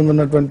 అంతకుముందు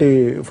ఉన్నటువంటి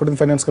ఫుడ్ అండ్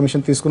ఫైనాన్స్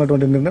కమిషన్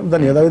తీసుకున్నటువంటి నిర్ణయం,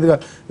 దాన్ని యథావిధిగా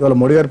ఇవాళ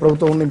మోడీ గారి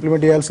ప్రభుత్వం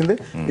ఇంప్లిమెంట్ చేయాల్సిందే.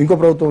 ఇంకో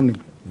ప్రభుత్వం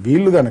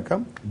వీళ్ళు గనక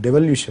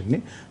డెవల్యూషన్ ని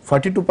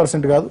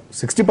 42% కాదు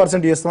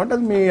 60% చేస్తామంటే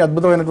అది మీ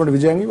అద్భుతమైనటువంటి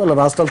విజయాన్ని వాళ్ళ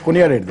రాష్ట్రాలు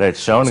కొనియాడేది.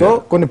 సో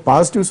కొన్ని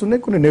పాజిటివ్స్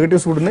ఉన్నాయి, కొన్ని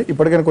నెగటివ్స్ కూడా ఉన్నాయి.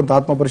 ఇప్పటికైనా కొంత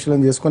ఆత్మ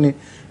పరిశీలన చేసుకుని,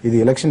 ఇది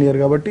ఎలక్షన్ ఇయర్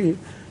కాబట్టి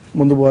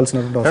ముందు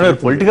పోవాల్సినటువంటి.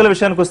 పొలిటికల్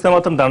విషయానికి వస్తే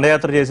మాత్రం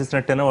దండయాత్ర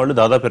చేసేసినట్టేనా వాళ్ళు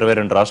దాదాపు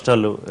 22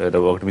 రాష్ట్రాలు,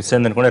 ఒకటి మిస్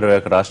అయింది అనుకోండి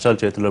 21 రాష్ట్రాలు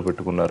చేతిలో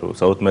పెట్టుకున్నారు.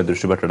 సౌత్ మీద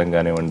దృష్టి పెట్టడం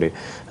కానివ్వండి,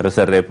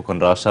 సరే రేపు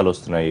కొన్ని రాష్ట్రాలు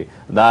వస్తున్నాయి,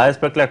 ఆ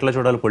ఆస్పెక్ట్ లో ఎట్లా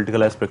చూడాలి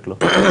పొలిటికల్ ఆస్పెక్ట్ లో?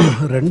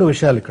 2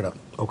 విషయాలు ఇక్కడ.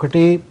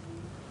 ఒకటి,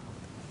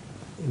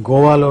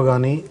 గోవాలో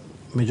కానీ,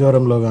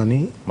 మిజోరంలో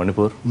కానీ,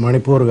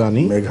 మణిపూర్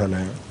కానీ,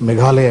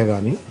 మేఘాలయ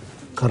కానీ,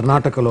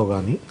 కర్ణాటకలో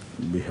కానీ,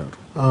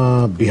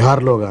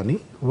 బీహార్లో కానీ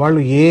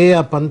వాళ్ళు ఏ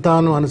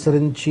పంతాను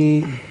అనుసరించి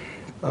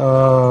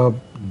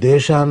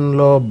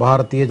దేశంలో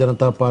భారతీయ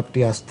జనతా పార్టీ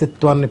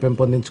అస్తిత్వాన్ని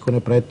పెంపొందించుకునే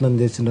ప్రయత్నం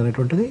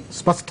చేసిందనేటువంటిది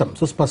సుస్పష్టం.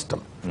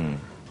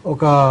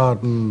 ఒక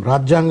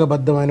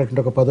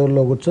రాజ్యాంగబద్ధమైనటువంటి ఒక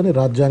పదవుల్లో కూర్చొని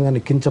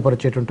రాజ్యాంగాన్ని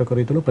కించపరిచేటువంటి ఒక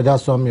రీతిలో,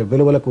 ప్రజాస్వామ్య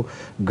విలువలకు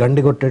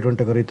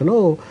గండిగొట్టేటువంటి ఒక రీతిలో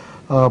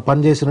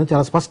పనిచేసిన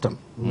చాలా స్పష్టం.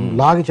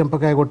 లాగి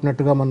చెంపకాయ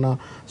కొట్టినట్టుగా మొన్న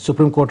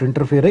సుప్రీంకోర్టు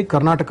ఇంటర్ఫియర్ అయ్యి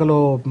కర్ణాటకలో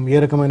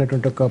ఏ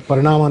రకమైనటువంటి ఒక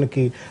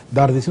పరిణామానికి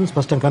దారితీసిన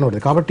స్పష్టం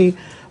కనబడింది. కాబట్టి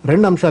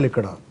 2 అంశాలు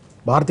ఇక్కడ.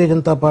 భారతీయ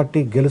జనతా పార్టీ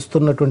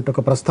గెలుస్తున్నటువంటి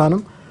ఒక ప్రస్థానం,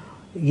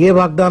 ఏ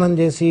వాగ్దానం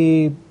చేసి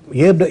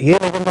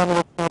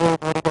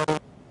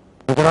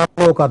గుజరాత్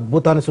లో ఒక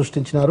అద్భుతాన్ని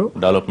సృష్టించినారు,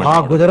 ఆ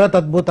గుజరాత్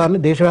అద్భుతాన్ని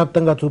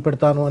దేశవ్యాప్తంగా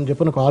చూపెడతాను అని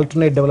చెప్పి ఒక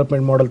ఆల్టర్నేట్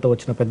డెవలప్మెంట్ మోడల్ తో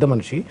వచ్చిన పెద్ద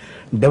మనిషి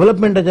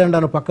డెవలప్మెంట్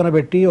ఎజెండాను పక్కన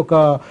పెట్టి ఒక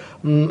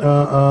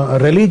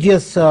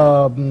రిలీజియస్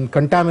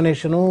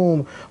కంటామినేషను,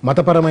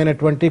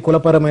 మతపరమైనటువంటి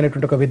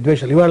కులపరమైనటువంటి ఒక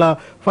విద్వేషాలు. ఇవాళ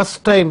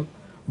first time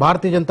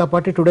Bharatiya Janata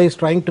party today is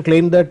trying to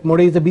claim that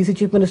Modi is the BC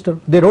chief minister.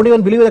 They don't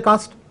even believe the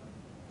cost.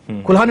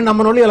 కులాన్ని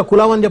నమ్మనోళ్ళు ఇలా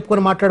కులం అని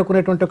చెప్పుకొని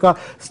మాట్లాడుకునేటువంటి ఒక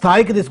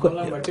స్థాయికి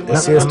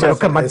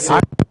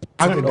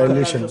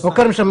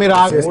ఒక్క నిమిషం మీరు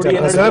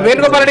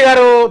వేణుగోపాల్ రెడ్డి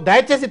గారు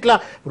దయచేసి ఇట్లా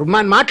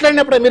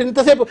మాట్లాడినప్పుడు మీరు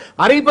ఇంతసేపు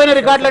అరిగిపోయిన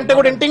రికార్డులు అంటే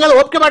కూడా ఇంటింగ్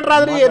ఓపిక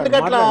పట్టరాదు.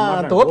 ఎందుకట్లా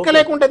అంత ఓపిక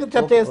లేకుండా ఎందుకు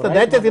చర్చ చేస్తారు?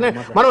 దయచేసి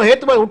మనం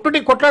హేతు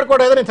ఉట్టుటి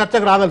కొట్లాడుకోవడం నేను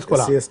చర్చకు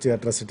రాదలుచుకోవాలి.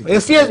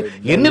 ఎస్సీ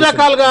ఎన్ని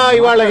రకాలుగా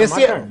ఇవాళ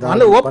ఎస్సీ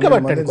అందులో ఓపిక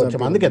పట్టండి కొంచెం.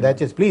 అందుకే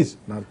దయచేసి ప్లీజ్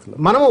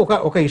మనం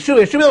ఒక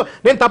ఇష్యూ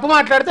నేను తప్పు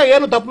మాట్లాడితే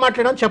నువ్వు తప్పు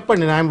మాట్లాడని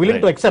చెప్పండి. I'm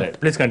willing to accept.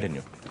 Please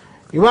continue.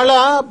 ఇవాళ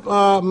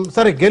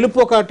సరే గెలుపు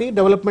ఒకటి,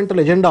 డెవలప్మెంటల్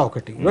ఎజెండా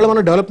ఒకటి. ఇవాళ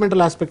మనం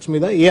డెవలప్మెంటల్ ఆస్పెక్ట్స్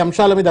మీద ఏ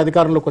అంశాల మీద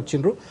అధికారంలోకి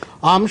వచ్చిండ్రు,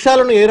 ఆ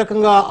అంశాలను ఏ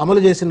రకంగా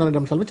అమలు చేసిన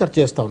అంశాలను చర్చ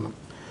చేస్తూ ఉన్నాం.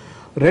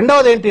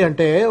 రెండవది ఏంటి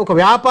అంటే, ఒక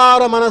వ్యాపార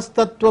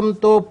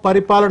మనస్తత్వంతో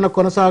పరిపాలన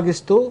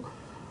కొనసాగిస్తూ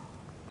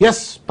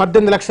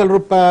 18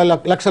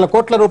 లక్షల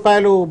కోట్ల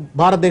రూపాయలు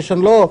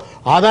భారతదేశంలో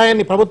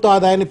ఆదాయాన్ని, ప్రభుత్వ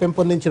ఆదాయాన్ని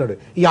పెంపొందించినాడు.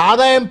 ఈ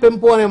ఆదాయం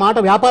పెంపు అనే మాట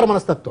వ్యాపార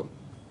మనస్తత్వం.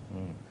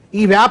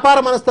 ఈ వ్యాపార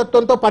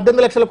మనస్తత్వంతో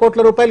 18 లక్షల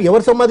కోట్ల రూపాయలు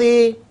ఎవరి సొమ్మది?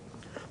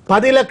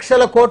 10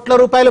 లక్షల కోట్ల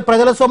రూపాయలు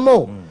ప్రజల సొమ్ము.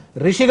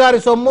 రిషి గారి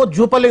సొమ్ము,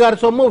 జూపల్లి గారి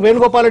సొమ్ము,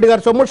 వేణుగోపాల్ రెడ్డి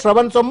గారి సొమ్ము,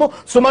 శ్రవణ్ సొమ్ము,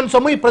 సుమన్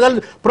సొమ్ము, ఈ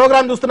ప్రజలు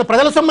ప్రోగ్రాం చూస్తున్న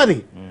ప్రజల సొమ్ము. అది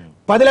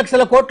 10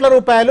 లక్షల కోట్ల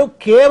రూపాయలు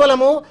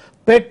కేవలము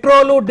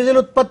పెట్రోలు డీజిల్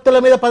ఉత్పత్తుల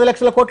మీద 10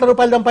 లక్షల కోట్ల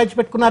రూపాయలు సంపాదించి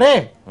పెట్టుకున్నారే.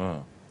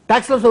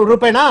 ట్యాక్స్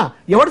రూపాయినా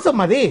ఎవడు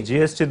సొమ్ము అది?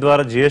 జిఎస్టీ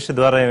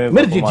ద్వారా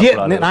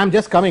I'm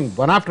just coming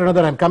one after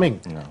another I'm coming.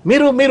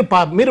 మీరు మీరు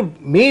మీరు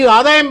మీ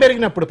ఆదాయం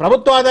పెరిగినప్పుడు,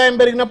 ప్రభుత్వ ఆదాయం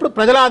పెరిగినప్పుడు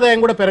ప్రజల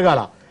ఆదాయం కూడా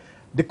పెరగాల,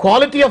 ది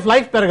క్వాలిటీ ఆఫ్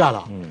లైఫ్ పెరగాల.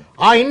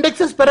 ఆ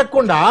ఇండెక్సెస్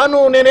పెరగకుండా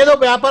నేనేదో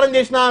వ్యాపారం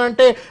చేసినా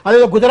అంటే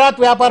అదేదో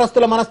గుజరాత్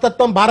వ్యాపారస్తుల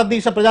మనస్తత్వం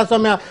భారతదేశ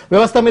ప్రజాస్వామ్య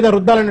వ్యవస్థ మీద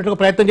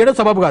రుద్దాలన్నట్టుగా ప్రయత్నం చేయడం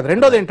సబబు కాదు.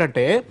 రెండోది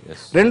ఏంటంటే,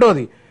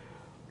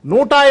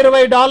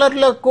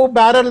 $120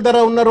 బ్యారెల్ ధర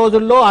ఉన్న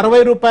రోజుల్లో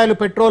 $60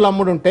 పెట్రోల్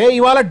అమ్ముడుంటే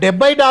ఇవాళ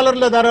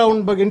 $70 ధర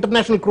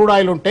ఇంటర్నేషనల్ క్రూడ్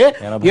ఆయిల్ ఉంటే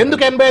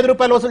ఎందుకు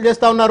 $85 వసూలు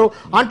చేస్తా ఉన్నారు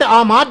అంటే ఆ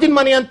మార్జిన్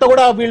మనీ అంతా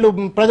కూడా వీళ్ళు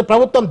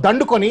ప్రభుత్వం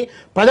దండుకొని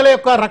ప్రజల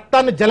యొక్క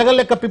రక్తాన్ని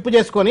జలగల్లెక్క పిప్పు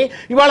చేసుకొని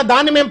ఇవాళ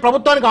దాన్ని మేము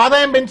ప్రభుత్వానికి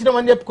ఆదాయం పెంచినాం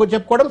అని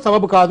చెప్పుకోవడం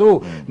సబబు కాదు.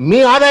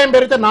 మీ ఆదాయం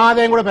పెరిగితే నా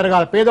ఆదాయం కూడా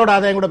పెరగాల, పేదోడు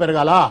ఆదాయం కూడా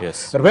పెరగాల.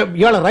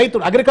 ఇవాళ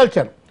రైతులు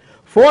agriculture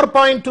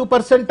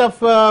 4.2%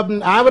 of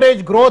average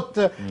growth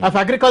of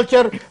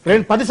agriculture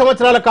 10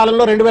 సంవత్సరాల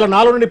కాలంలో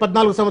 2004 నుండి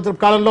 14 సంవత్సరాల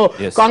కాలంలో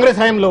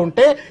కాంగ్రెస్ హయాంలో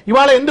ఉంటే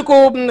ఇవాళ ఎందుకు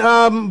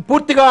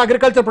పూర్తిగా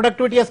agriculture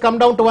productivity has come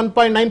down to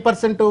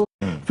 1.9%?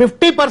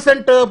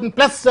 50%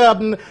 plus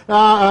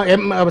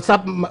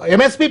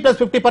MSP plus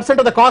 50%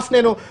 of the cost.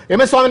 నేను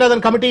ఎంఎస్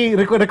స్వామినాథన్ కమిటీ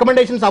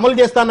రికమెండేషన్స్ అమలు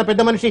చేస్తా అన్న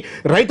పెద్ద మనిషి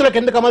రైతులకు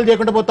ఎందుకు అమలు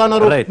చేయకుండా పోతా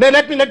ఉన్నారు?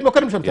 ఒక్క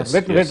నిమిషం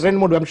సార్,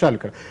 2-3 అంశాలు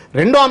ఇక్కడ.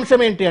 రెండో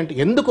అంశం ఏంటి అంటే,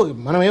 ఎందుకు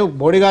మనమే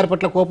మోడీ గారి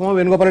పట్ల కోపం,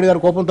 వేణుగోపాల్ రెడ్డి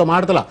గారి కోపంతో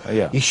మాటలా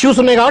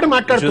ఇష్యూస్ ఉన్నాయి కాబట్టి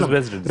మాట్లాడుతున్నాం.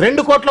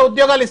 2 కోట్ల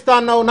ఉద్యోగాలు ఇస్తా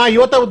అన్నావు, నా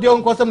యువత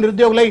ఉద్యోగం కోసం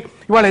నిరుద్యోగులై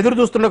ఇవాళ ఎదురు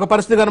చూస్తున్న ఒక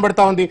పరిస్థితి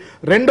కనబడతా ఉంది.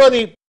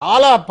 రెండోది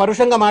చాలా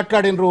పరుషంగా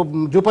మాట్లాడినరు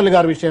జూపల్లి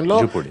గారి విషయంలో,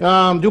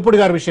 జూపుడి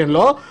గారి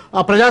విషయంలో.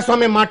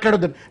 ప్రజాస్వామ్యం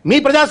మాట్లాడొద్దు. మీ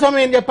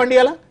ప్రజాస్వామ్యం ఏం చెప్పండి?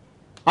 అలా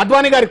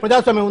అద్వానీ గారికి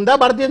ప్రజాస్వామ్యం ఉందా?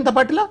 భారతీయ జనతా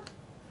పార్టీలో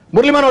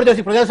మురళీ మనోహర్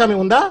జోషి ప్రజాస్వామ్యం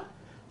ఉందా?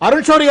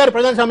 అరుణ్ షౌరి గారి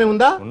ప్రజాస్వామ్యం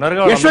ఉందా?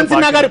 యశ్వంత్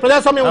సిన్హా గారి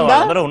ప్రజాస్వామ్యం ఉందా?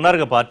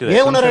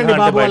 ఏమున్నారండి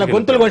బాబు, వాళ్ళ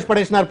గొంతులు కోసి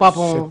పడేసినారు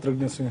పాపం.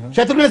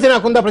 శత్రుఘ్న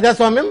సిన్హాకు ఉందా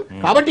ప్రజాస్వామ్యం?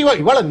 కాబట్టి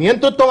ఇవాళ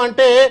నియంతృత్వం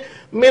అంటే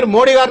మీరు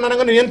మోడీ గారిని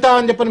అనగా నియంత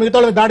అని చెప్పని మిగతా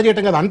దాడి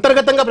చేయటం కదా.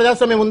 అంతర్గతంగా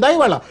ప్రజాస్వామ్యం ఉందా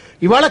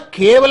ఇవాళ?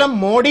 కేవలం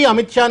మోడీ,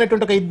 అమిత్ షా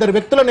అనేటువంటి ఒక 2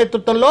 వ్యక్తుల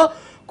నేతృత్వంలో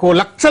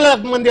లక్షల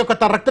మంది యొక్క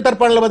రక్త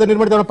తర్పణల వద్ద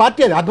నిర్మితమైన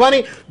పార్టీ అది. అద్వానీ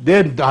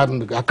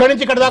అక్కడి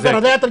నుంచి ఇక్కడ దాకా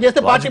రథయాత్ర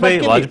చేస్తే పార్టీ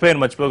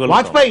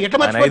వాజ్పేయి ఎట్లా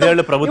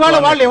మర్చిపోతారు? ఇవాళ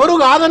వాళ్ళు ఎవరు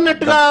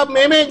కాదన్నట్టుగా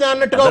మేమే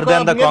అన్నట్టుగా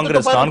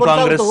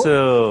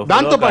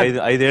దాంతో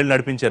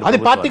నడిపించారు. అది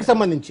పార్టీకి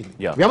సంబంధించింది.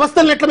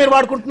 వ్యవస్థలను ఎట్లా మీరు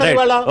వాడుకుంటున్నారు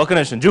ఇవాళ?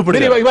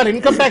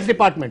 Income tax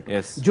department,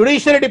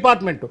 judiciary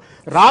department,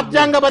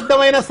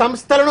 రాజ్యాంగబద్ధమైన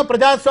సంస్థలను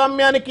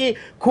ప్రజాస్వామ్యానికి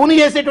కూని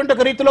చేసేటువంటి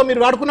ఒక రీతిలో మీరు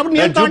వాడుకున్నప్పుడు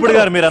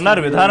మీరు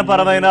అన్నారు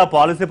విధానపరమైన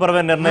పాలసీ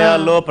పరమైన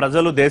నిర్ణయాల్లో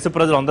దేశ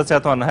ప్రజలు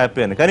 100%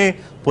 అన్హ్యాపీ అని. కానీ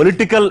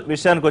పొలిటికల్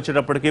విషయానికి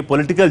వచ్చేటప్పటికి,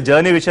 పొలిటికల్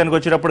జర్నీ విషయానికి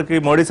వచ్చేటప్పటికి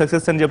మోడీ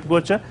సక్సెస్ అని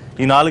చెప్పుకోవచ్చా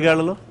ఈ 4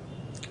 ఏళ్లలో?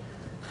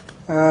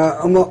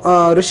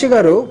 ఋషి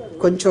గారు,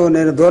 కొంచెం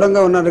నేను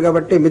దూరంగా ఉన్నాను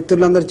కాబట్టి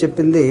మిత్రులందరూ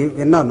చెప్పింది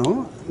విన్నాను.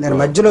 నేను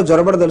మధ్యలో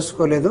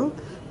జొరబడదలుచుకోలేదు.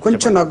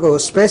 కొంచెం నాకు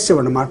స్పేస్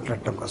ఇవ్వండి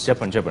మాట్లాడటం కోసం.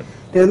 చెప్పండి.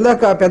 నేను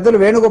ఇందాక పెద్దలు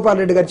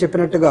వేణుగోపాల్ రెడ్డి గారు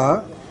చెప్పినట్టుగా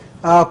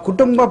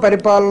కుటుంబ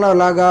పరిపాలన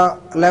లాగా,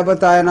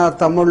 లేకపోతే ఆయన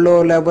తమ్ముళ్ళు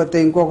లేకపోతే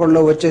ఇంకొకళ్ళు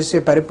వచ్చేసి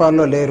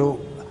పరిపాలనలో లేరు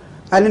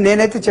అని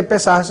నేనైతే చెప్పే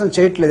సాహసం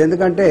చేయట్లేదు.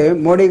 ఎందుకంటే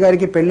మోడీ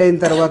గారికి పెళ్ళైన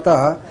తర్వాత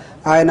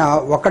ఆయన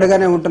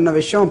ఒక్కడిగానే ఉంటున్న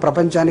విషయం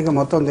ప్రపంచానికి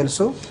మొత్తం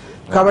తెలుసు.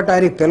 కాబట్టి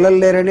ఆయనకి పిల్లలు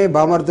లేరని,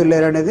 బామర్దులు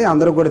లేరనేది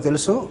అందరూ కూడా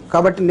తెలుసు.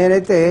 కాబట్టి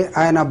నేనైతే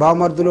ఆయన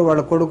బామర్దులు,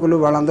 వాళ్ళ కొడుకులు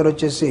వాళ్ళందరూ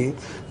వచ్చేసి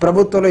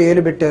ప్రభుత్వంలో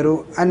ఏలు పెట్టారు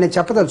అని నేను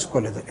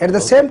చెప్పదలుచుకోలేదు. అట్ ద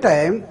సేమ్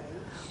టైం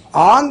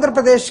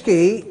ఆంధ్రప్రదేశ్కి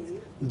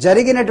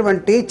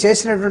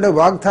చేసినటువంటి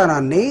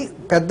వాగ్దానాన్ని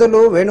పెద్దలు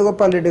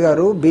వేణుగోపాల్ రెడ్డి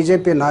గారు,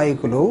 బీజేపీ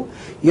నాయకులు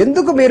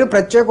ఎందుకు మీరు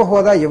ప్రత్యేక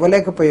హోదా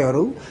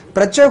ఇవ్వలేకపోయారు?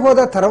 ప్రత్యేక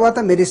హోదా తర్వాత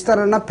మీరు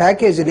ఇస్తారన్న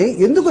ప్యాకేజీని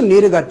ఎందుకు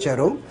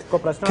నీరుగార్చారు?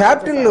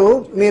 క్యాపిటల్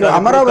మీరు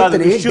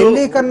అమరావతిని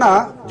ఢిల్లీ కన్నా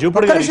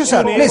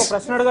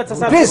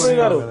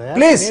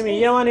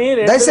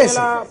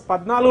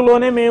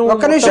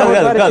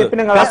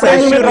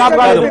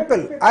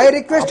I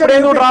requested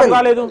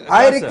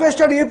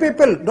you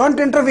people don't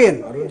intervene.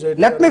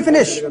 Let me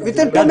finish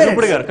within 2 minutes.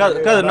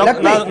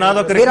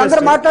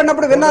 మీరందరూ మాట్లాడినప్పుడు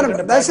విన్నాను.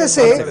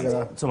 దయచేసి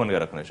సుమన్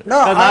గారు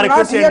నా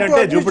రిక్వెస్ట్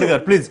ఏంటంటే జూపుడి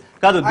గారు ప్లీజ్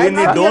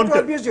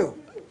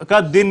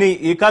దీన్ని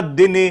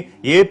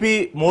ఏపీ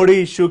మోడీ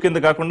ఇష్యూ కింద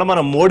కాకుండా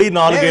మనం మోడీ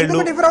 4 ఏళ్లు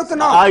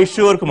ఆ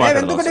ఇష్యూ వరకు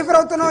ఎందుకు డిఫర్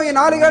అవుతున్నాం? ఈ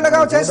 4 ఏళ్లుగా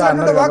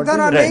చేసినటువంటి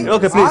వాగ్దానాన్ని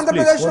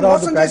ఆంధ్రప్రదేశ్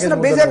మోసం చేసిన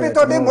బీజేపీ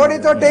తోటి, మోడీ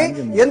తోటి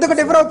ఎందుకు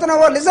డిఫర్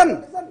అవుతున్నావో లిజన్.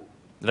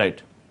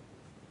 రైట్,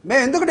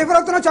 మేము ఎందుకు డిఫర్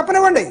అవుతున్నాం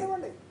చెప్పనివ్వండి.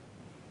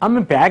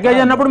 మేము ప్యాకేజ్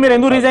అన్నప్పుడు మీరు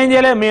ఎందుకు రిజైన్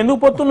చేయలేదు? మేము ఎందుకు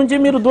పొత్తు నుంచి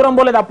మీరు దూరం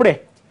పోలేదు? అప్పుడే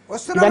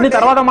ఇవన్నీ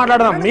తర్వాత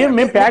మాట్లాడదాం.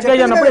 మేము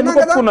ప్యాకేజ్ అన్నప్పుడు ఎందుకు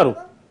ఒప్పుకున్నారు?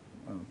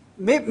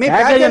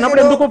 ప్యాకేజ్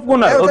అన్నప్పుడు ఎందుకు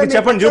ఒప్పుకున్నారు? ఓకే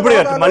చెప్పండి జూపుడి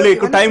గారు. మళ్ళీ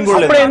టైం కూడా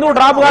లేదు. ఎందుకు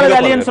డ్రాప్ కాలేదు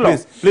అలయన్స్ లో?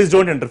 Please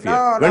don't interfere.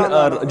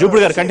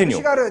 జూపుడి గారు continue.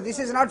 This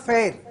is not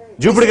fair.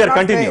 Jupudi గారు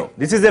continue.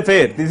 This is a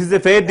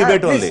fair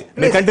debate only.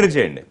 మీరు కంటిన్యూ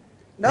చేయండి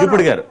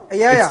జూపుడి గారు.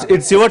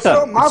 It's your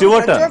turn.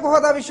 ప్రత్యేక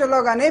హోదా విషయంలో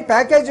గానీ,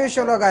 ప్యాకేజ్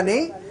విషయంలో గానీ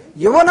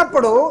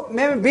ఇవ్వనప్పుడు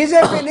మేము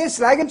బీజేపీని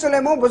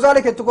శ్లాఘించలేము,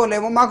 భుజాలకు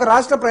ఎత్తుకోలేము. మాకు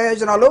రాష్ట్ర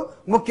ప్రయోజనాలు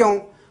ముఖ్యం.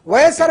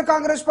 వైఎస్ఆర్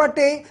కాంగ్రెస్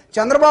పార్టీ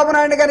చంద్రబాబు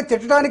నాయుడు గారిని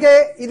తిట్టడానికే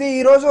ఇది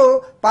ఈ రోజు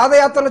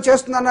పాదయాత్రలు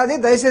చేస్తుందన్నది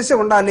దయచేసి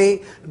ఉండాలి.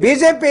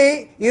 బీజేపీ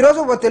ఈరోజు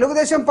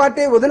తెలుగుదేశం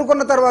పార్టీ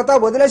వదులుకున్న తర్వాత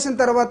వదిలేసిన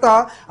తర్వాత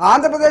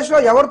ఆంధ్రప్రదేశ్లో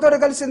ఎవరితో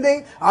కలిసింది?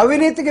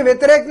 అవినీతికి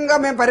వ్యతిరేకంగా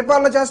మేము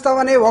పరిపాలన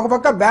చేస్తామని ఒక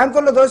పక్క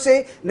బ్యాంకుల్లో దోసి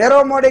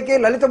నీరవ్ మోడీకి,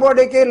 లలిత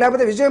మోడీకి,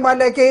 లేకపోతే విజయ్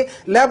మాల్యాకి,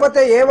 లేకపోతే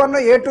ఏ1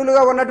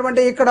 ఏ2లుగా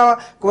ఉన్నటువంటి ఇక్కడ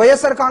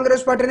వైఎస్ఆర్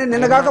కాంగ్రెస్ పార్టీని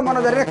నిన్నగాక మన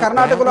జరిగిన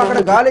కర్ణాటకలో అక్కడ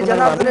గాలి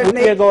జనార్దన్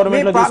రెడ్డిని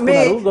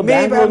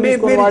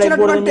మీరు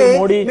ఇచ్చినటువంటి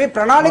మీ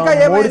ప్రణాళిక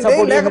ఏమైంది,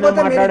 లేకపోతే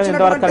మీరు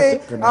ఇచ్చినటువంటి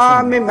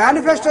మీ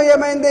మేనిఫెస్టో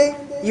ఏమైంది?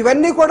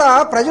 ఇవన్నీ కూడా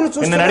ప్రజలు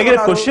చూస్తున్నారు.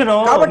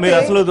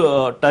 అసలు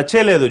టచ్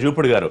చేయలేదు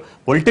జూపుడు గారు.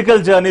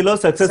 పొలిటికల్ జర్నీలో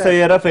సక్సెస్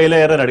అయ్యారా ఫెయిల్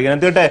అయ్యారా అని అడిగాను.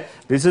 ఎందుకంటే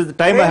this is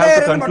time I have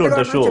to conclude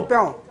the show.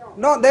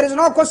 No, there is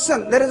no question.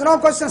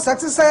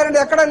 Success అయ్యారంటే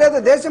ఎక్కడా లేదు.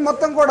 దేశం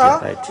మొత్తం కూడా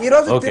ఈ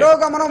రోజు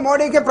తిరోగమనం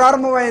మోడీకి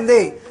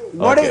ప్రారంభమైంది.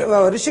 మోడీ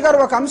రిషి గారు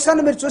ఒక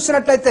అంశాన్ని మీరు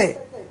చూసినట్లయితే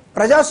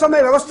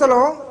ప్రజాస్వామ్య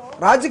వ్యవస్థలో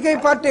రాజకీయ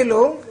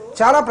పార్టీలు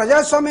చాలా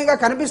ప్రజాస్వామ్యంగా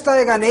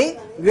కనిపిస్తాయి కానీ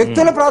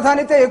వ్యక్తుల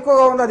ప్రాధాన్యత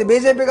ఎక్కువగా ఉంది. అది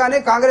బీజేపీ కానీ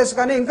కాంగ్రెస్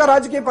కానీ ఇంకా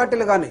రాజకీయ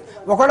పార్టీలు కానీ.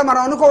 ఒకవేళ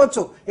మనం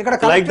అనుకోవచ్చు ఇక్కడ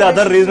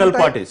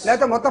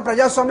లేకపోతే మొత్తం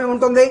ప్రజాస్వామ్యం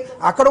ఉంటుంది,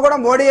 అక్కడ కూడా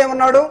మోడీ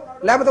ఏమన్నాడు,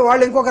 లేకపోతే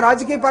వాళ్ళు ఇంకొక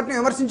రాజకీయ పార్టీని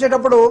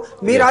విమర్శించేటప్పుడు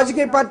మీ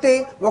రాజకీయ పార్టీ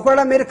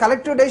ఒకవేళ మీరు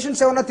కలెక్టివ్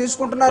డెసిషన్స్ ఏమన్నా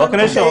తీసుకుంటున్నారు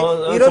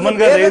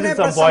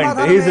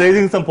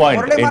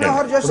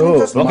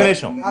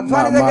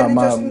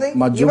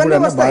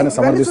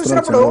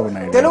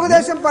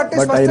తెలుగుదేశం పార్టీ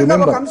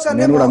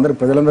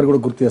ప్రజలందరూ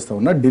కూడా గుర్తు చేస్తా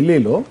ఉన్నా.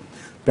 ఢిల్లీలో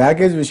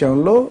ప్యాకేజ్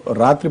విషయంలో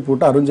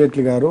రాత్రిపూట అరుణ్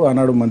జైట్లీ గారు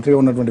ఆనాడు మంత్రిగా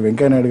ఉన్నటువంటి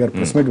వెంకయ్యనాయుడు గారు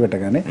ప్రెస్ మీట్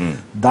పెట్టగానే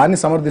దాన్ని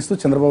సమర్థిస్తూ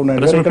చంద్రబాబు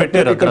నాయుడు గారు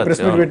ఇక్కడ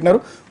ప్రెస్ మీట్ పెట్టినారు.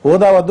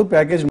 హోదా వద్దు,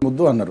 ప్యాకేజ్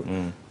ముద్దు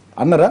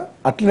అన్నారా?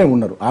 అట్లనే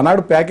ఉన్నారు.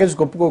 ఆనాడు ప్యాకేజ్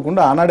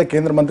ఒప్పుకోకుండా ఆనాడే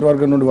కేంద్ర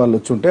మంత్రివర్గం నుండి వాళ్ళు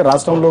వచ్చుంటే,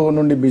 రాష్ట్రంలో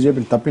నుండి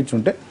బీజేపీని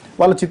తప్పించుంటే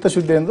వాళ్ళ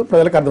చిత్తశుద్ధి ఏందో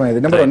ప్రజలకు అర్థమైంది.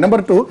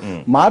 నెంబర్ 2,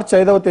 మార్చి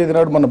 5వ తేదీ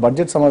నాడు మన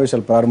బడ్జెట్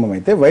సమావేశాలు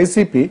ప్రారంభమైతే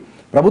వైసీపీ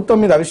ప్రభుత్వం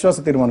మీద అవిశ్వాస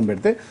తీర్మానం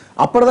పెడితే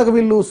అప్పటిదాకా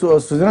వీళ్ళు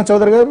సుజనా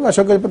చౌదరి గారు,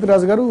 అశోక్ గజపతి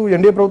రాజు గారు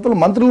ఎన్డీఏ ప్రభుత్వంలో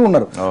మంత్రులు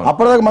ఉన్నారు.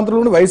 అప్పటిదాకా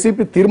మంత్రులు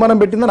వైసీపీ తీర్మానం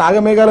పెట్టిందని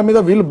ఆగమేఘాల మీద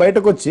వీళ్ళు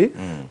బయటకు వచ్చి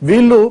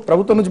వీళ్ళు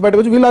ప్రభుత్వం నుంచి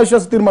బయటకు వచ్చి వీళ్ళు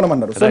అవిశ్వాస తీర్మానం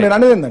అన్నారు. సో నేను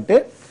అనేది ఏంటంటే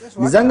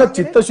నిజంగా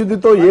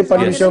చిత్తశుద్ధితో ఏ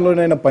పని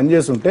విషయంలోనైనా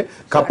పనిచేస్తుంటే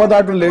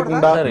కప్పదాటులు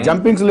లేకుండా,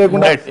 జంపింగ్స్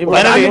లేకుండా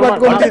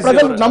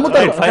ప్రజలు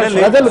నమ్ముతారు.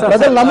 ప్రజలు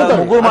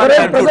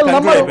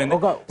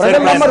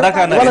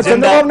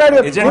చంద్రబాబు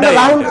నాయుడు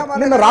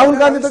నిన్న రాహుల్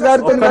గాంధీతో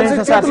గారితో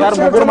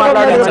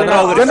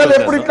జనాలు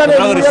ఎప్పుడు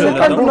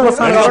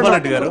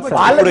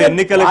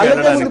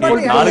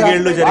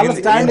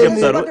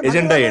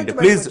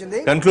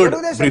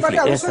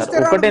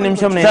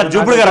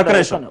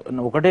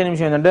ఒకటే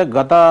నిమిషం ఏంటంటే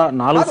గత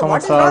 4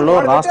 సంవత్సరాల్లో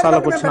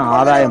రాష్ట్రాలకు వచ్చిన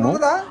ఆదాయము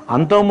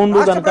అంతో ముందు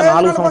కనుక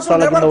 4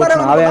 సంవత్సరాల కింద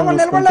వచ్చిన ఆదాయం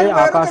చూసుకుంటే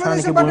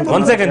ఆకాశానికి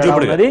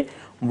భూమికి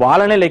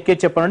వాళ్ళనే లెక్కే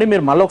చెప్పండి.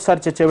 మీరు మళ్ళీ ఒకసారి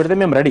చర్చ పెడితే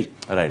మేము రెడీ.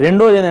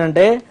 రెండోది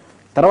ఏంటంటే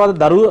తర్వాత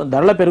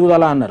ధరల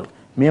పెరుగుదల అన్నారు.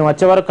 మేము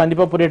వచ్చే వరకు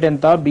కందిపప్పు రేట్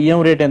ఎంత, బియ్యం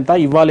రేట్ ఎంత,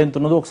 ఇవ్వాలి ఎంత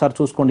ఉన్నదో ఒకసారి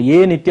చూసుకోండి. ఏ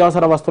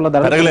నిత్యావసర వస్తువుల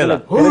ధర పెరగలేదు.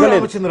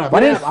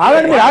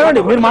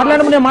 ఆగండి, మీరు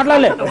మాట్లాడము, నేను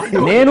మాట్లాడలే.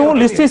 నేను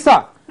లిస్ట్ ఇస్తా.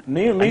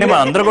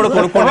 2014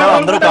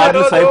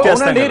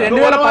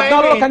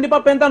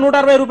 కందిపప్పు ఎంత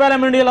 160 రూపాయలు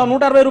అమ్మిండి, ఇలా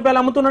 160 రూపాయలు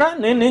అమ్ముతున్నాడా?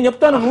 నేను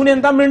చెప్తాను నూనె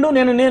ఎంత అమ్మిండు.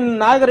 నేను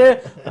నాయగర్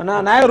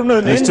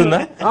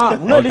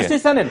లిస్ట్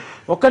ఇస్తాను నేను.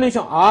 ఒక్క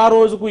నిమిషం. ఆ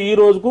రోజుకు ఈ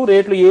రోజుకు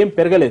రేట్లు ఏం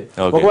పెరగలేదు.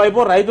 ఒకవైపు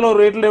రైతుల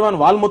రేట్లు లేవని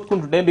వాళ్ళు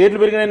మొత్తుకుంటుంటే రేట్లు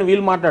పెరిగిన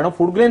వీళ్ళు మాట్లాడడం,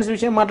 ఫుడ్ గ్రెయిన్స్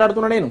విషయం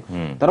మాట్లాడుతున్నా నేను,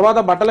 తర్వాత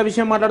బట్టల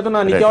విషయం మాట్లాడుతున్నా,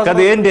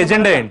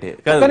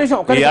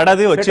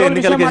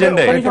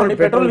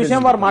 పెట్రోల్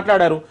విషయం వారు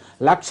మాట్లాడారు.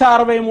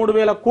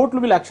 1,63,000 కోట్లు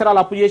వీళ్ళు అక్షరాలు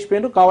అప్పు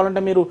చేసిపోయారు.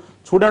 కావాలంటే మీరు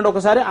చూడండి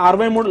ఒకసారి.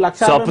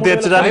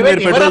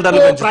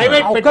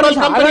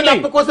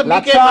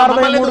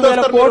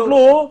 1,63,000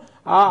 కోట్లు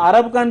ఆ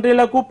అరబ్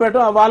కంట్రీలకు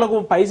వాళ్ళకు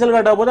పైసలు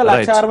కట్టకపోతే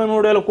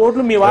 1,63,000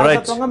 కోట్లు మీ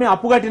వారసత్వంగా మేము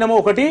అప్పు కట్టినాము.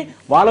 ఒకటి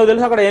వాళ్ళకు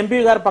తెలుసు. అక్కడ ఎంపీ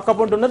గారు పక్క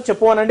పొంటి ఉన్నారు,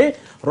 చెప్పుకోనండి.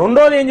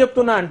 రెండోది ఏం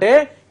చెప్తున్నా అంటే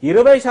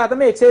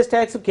 20% ఎక్సైజ్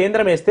ట్యాక్స్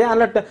కేంద్రం వేస్తే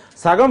అలా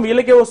సగం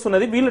వీళ్ళకే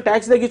వస్తున్నది. వీళ్ళు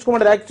ట్యాక్స్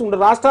తగ్గించుకుంటారు.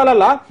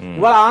 రాష్ట్రాలలో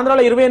ఇవాళ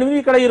ఆంధ్రాలో 28,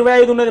 ఇక్కడ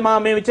 25 ఉన్నది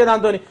మేము ఇచ్చే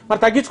దాంతో. మరి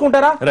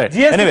తగ్గించుకుంటారా?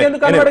 జిఎస్టీ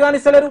ఎందుకు కన్వర్ట్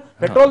కానిస్తలేరు?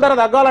 పెట్రోల్ ధర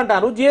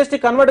తగ్గాలంటారు, జిఎస్టీ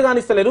కన్వర్ట్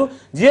కానిస్తలేరు.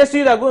 జిఎస్టీ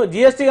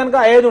కనుక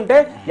 5 ఉంటే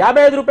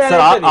 55 రూపాయలు.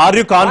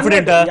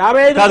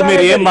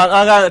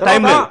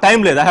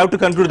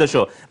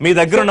 మీ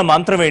దగ్గర ఉన్న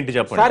మంత్రం ఏంటి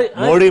చెప్పండి?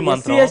 మోడీ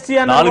మంత్రం.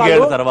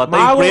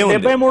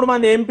 73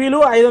 మంది ఎంపీలు,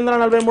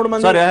 543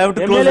 మంది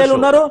ఎమ్మెల్యేలు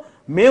ఉన్నారు.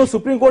 మేము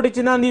సుప్రీంకోర్టు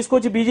ఇచ్చిన దాన్ని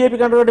తీసుకొచ్చి బీజేపీ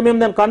కంట్రోల్ మేము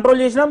దాన్ని కంట్రోల్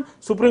చేసినాం.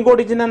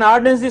 సుప్రీంకోర్టు ఇచ్చిన దాన్ని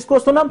ఆర్డినెన్స్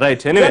తీసుకొస్తున్నాం.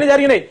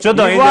 జరిగినాయి.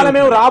 ఇవాళ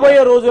మేము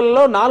రాబోయే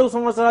రోజుల్లో 4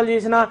 సంవత్సరాలు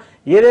చేసిన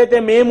ఏదైతే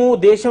మేము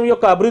దేశం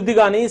యొక్క అభివృద్ధి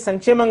గాని,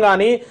 సంక్షేమం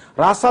గాని,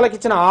 రాష్ట్రాలకు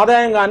ఇచ్చిన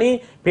ఆదాయం గాని,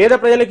 పేద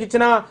ప్రజలకు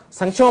ఇచ్చిన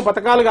సంక్షేమ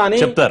పథకాలు గాని,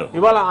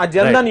 ఇవాళ ఆ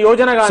జన్ధన్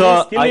యోజన గాని,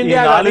 స్కిల్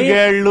ఇండియా గాని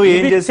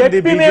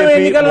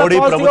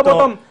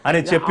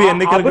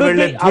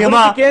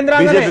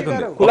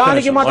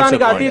కులానికి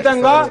మతానికి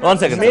అతీతంగా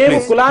మేము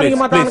కులానికి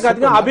మతానికి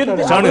అతీతంగా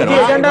అభివృద్ధి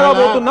ఎజెండాగా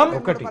పోతున్నాం.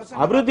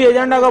 అభివృద్ధి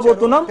ఎజెండాగా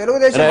పోతున్నాం.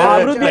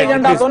 అభివృద్ధి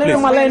ఎజెండాతోనే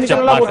మేము మళ్ళీ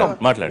ఎన్నికల్లో పోతాం.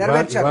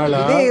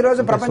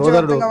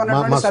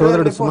 మా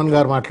సోదరుడు సుమన్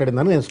గారు మాట్లాడింది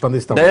మాట్లాడిందని నేను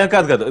స్పందిస్తాను.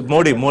 కాదు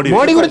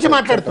మోడీ గురించి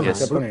మాట్లాడుతున్నా.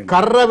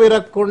 కర్ర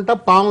విరక్కుంటా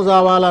పాము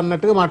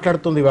జావాలన్నట్టుగా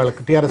మాట్లాడుతుంది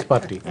వాళ్ళకి టిఆర్ఎస్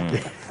పార్టీ.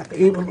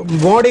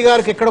 మోడీ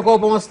గారికి ఎక్కడ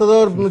కోపం వస్తుందో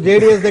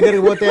జేడీఎస్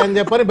దగ్గరికి పోతే అని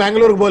చెప్పని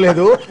బెంగళూరుకు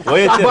పోలేదు.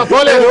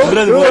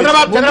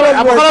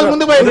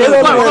 ముందు పోయింది.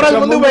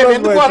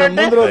 ఎందుకు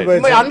అంటే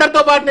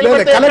అందరితో పాటు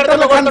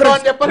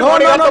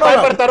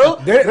భయపడతారు.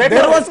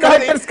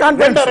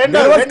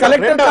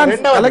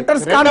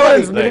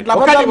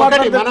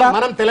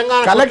 మనం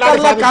తెలంగాణ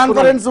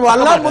కాన్ఫరెన్స్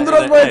వల్ల ముందు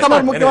రోజు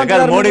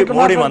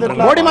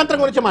మోడీ మంత్రం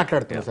గురించి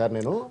మాట్లాడుతున్నా సార్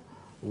నేను.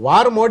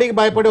 వారు మోడీకి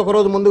భయపడి ఒక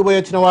రోజు ముందుకు పోయి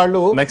వచ్చిన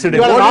వాళ్ళు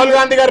రాహుల్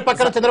గాంధీ గారి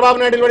పక్కన చంద్రబాబు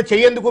నాయుడు కూడా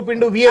చెయ్యేందుకు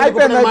పిండు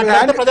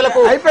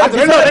ప్రజలకు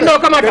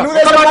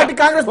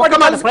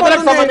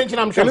ప్రజలకు సంబంధించిన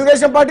అంశం.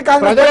 తెలుగుదేశం పార్టీ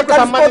ప్రజలకు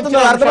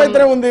సంబంధించిన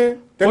అర్థమైతే ఉంది.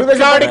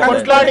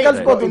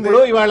 ఇప్పుడు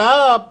ఇవాళ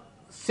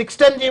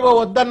 610 జీవో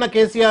వద్దన్న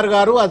కేసీఆర్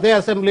గారు అదే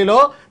అసెంబ్లీలో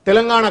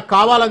తెలంగాణ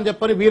కావాలని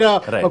చెప్పని వీర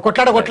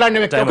కొట్లాడిన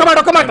వ్యక్తి. ఒక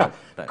మాట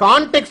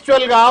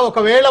కాంటెక్స్చువల్ గా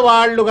ఒకవేళ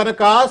వాళ్ళు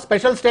గనక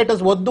స్పెషల్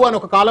స్టేటస్ వద్దు అని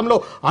ఒక కాలంలో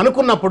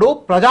అనుకున్నప్పుడు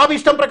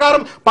ప్రజాభిష్టం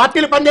ప్రకారం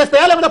పార్టీలు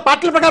పనిచేస్తాయా లేకపోతే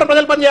పార్టీల ప్రకారం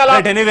ప్రజలు పనిచేయాలా?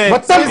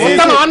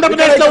 మొత్తం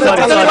ఆంధ్రప్రదేశ్ లో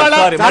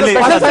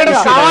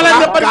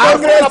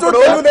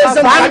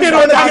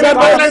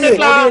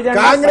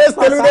కాంగ్రెస్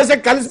తెలుగుదేశం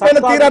కలిసిపోయిన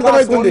తీరు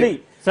అర్థమవుతుంది.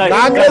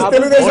 కాంగ్రెస్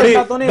తెలుగుదేశం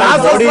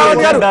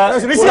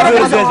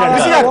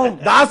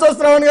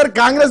దాసోశ్రవణ్ గారు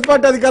కాంగ్రెస్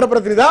పార్టీ అధికార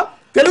ప్రతినిధి,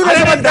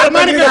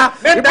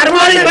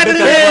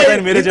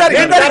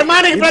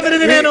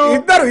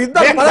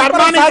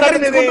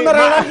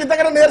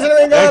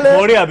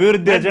 మోడీ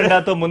అభివృద్ధి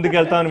ఎజెండాతో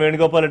ముందుకెళ్తామని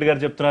వేణుగోపాల్ రెడ్డి గారు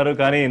చెప్తున్నారు.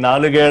 కానీ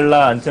 4 ఏళ్ల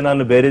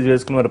అంచనాలను బేరీజ్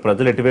వేసుకుని మరి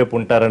ప్రజలు ఎటువైపు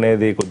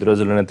ఉంటారనేది కొద్ది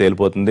రోజుల్లోనే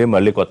తేలిపోతుంది.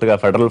 మళ్ళీ కొత్తగా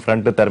ఫెడరల్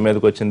ఫ్రంట్ తెర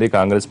మీదకి వచ్చింది.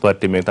 కాంగ్రెస్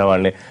పార్టీ మిగతా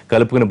వాళ్ళని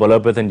కలుపుకుని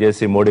బలోపేతం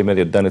చేసి మోడీ మీద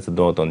యుద్ధానికి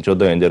సిద్ధం అవుతుంది.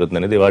 చూద్దాం ఏం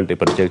జరుగుతుంది అనేది వాళ్ళ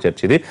ప్రత్యేక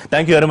చర్చ ఇది.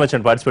 Thank you very much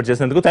and participate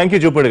చేసినందుకు. థ్యాంక్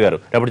యూ జూపడి గారు.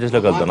 రేపటి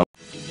చేసిలో కలుద్దాం.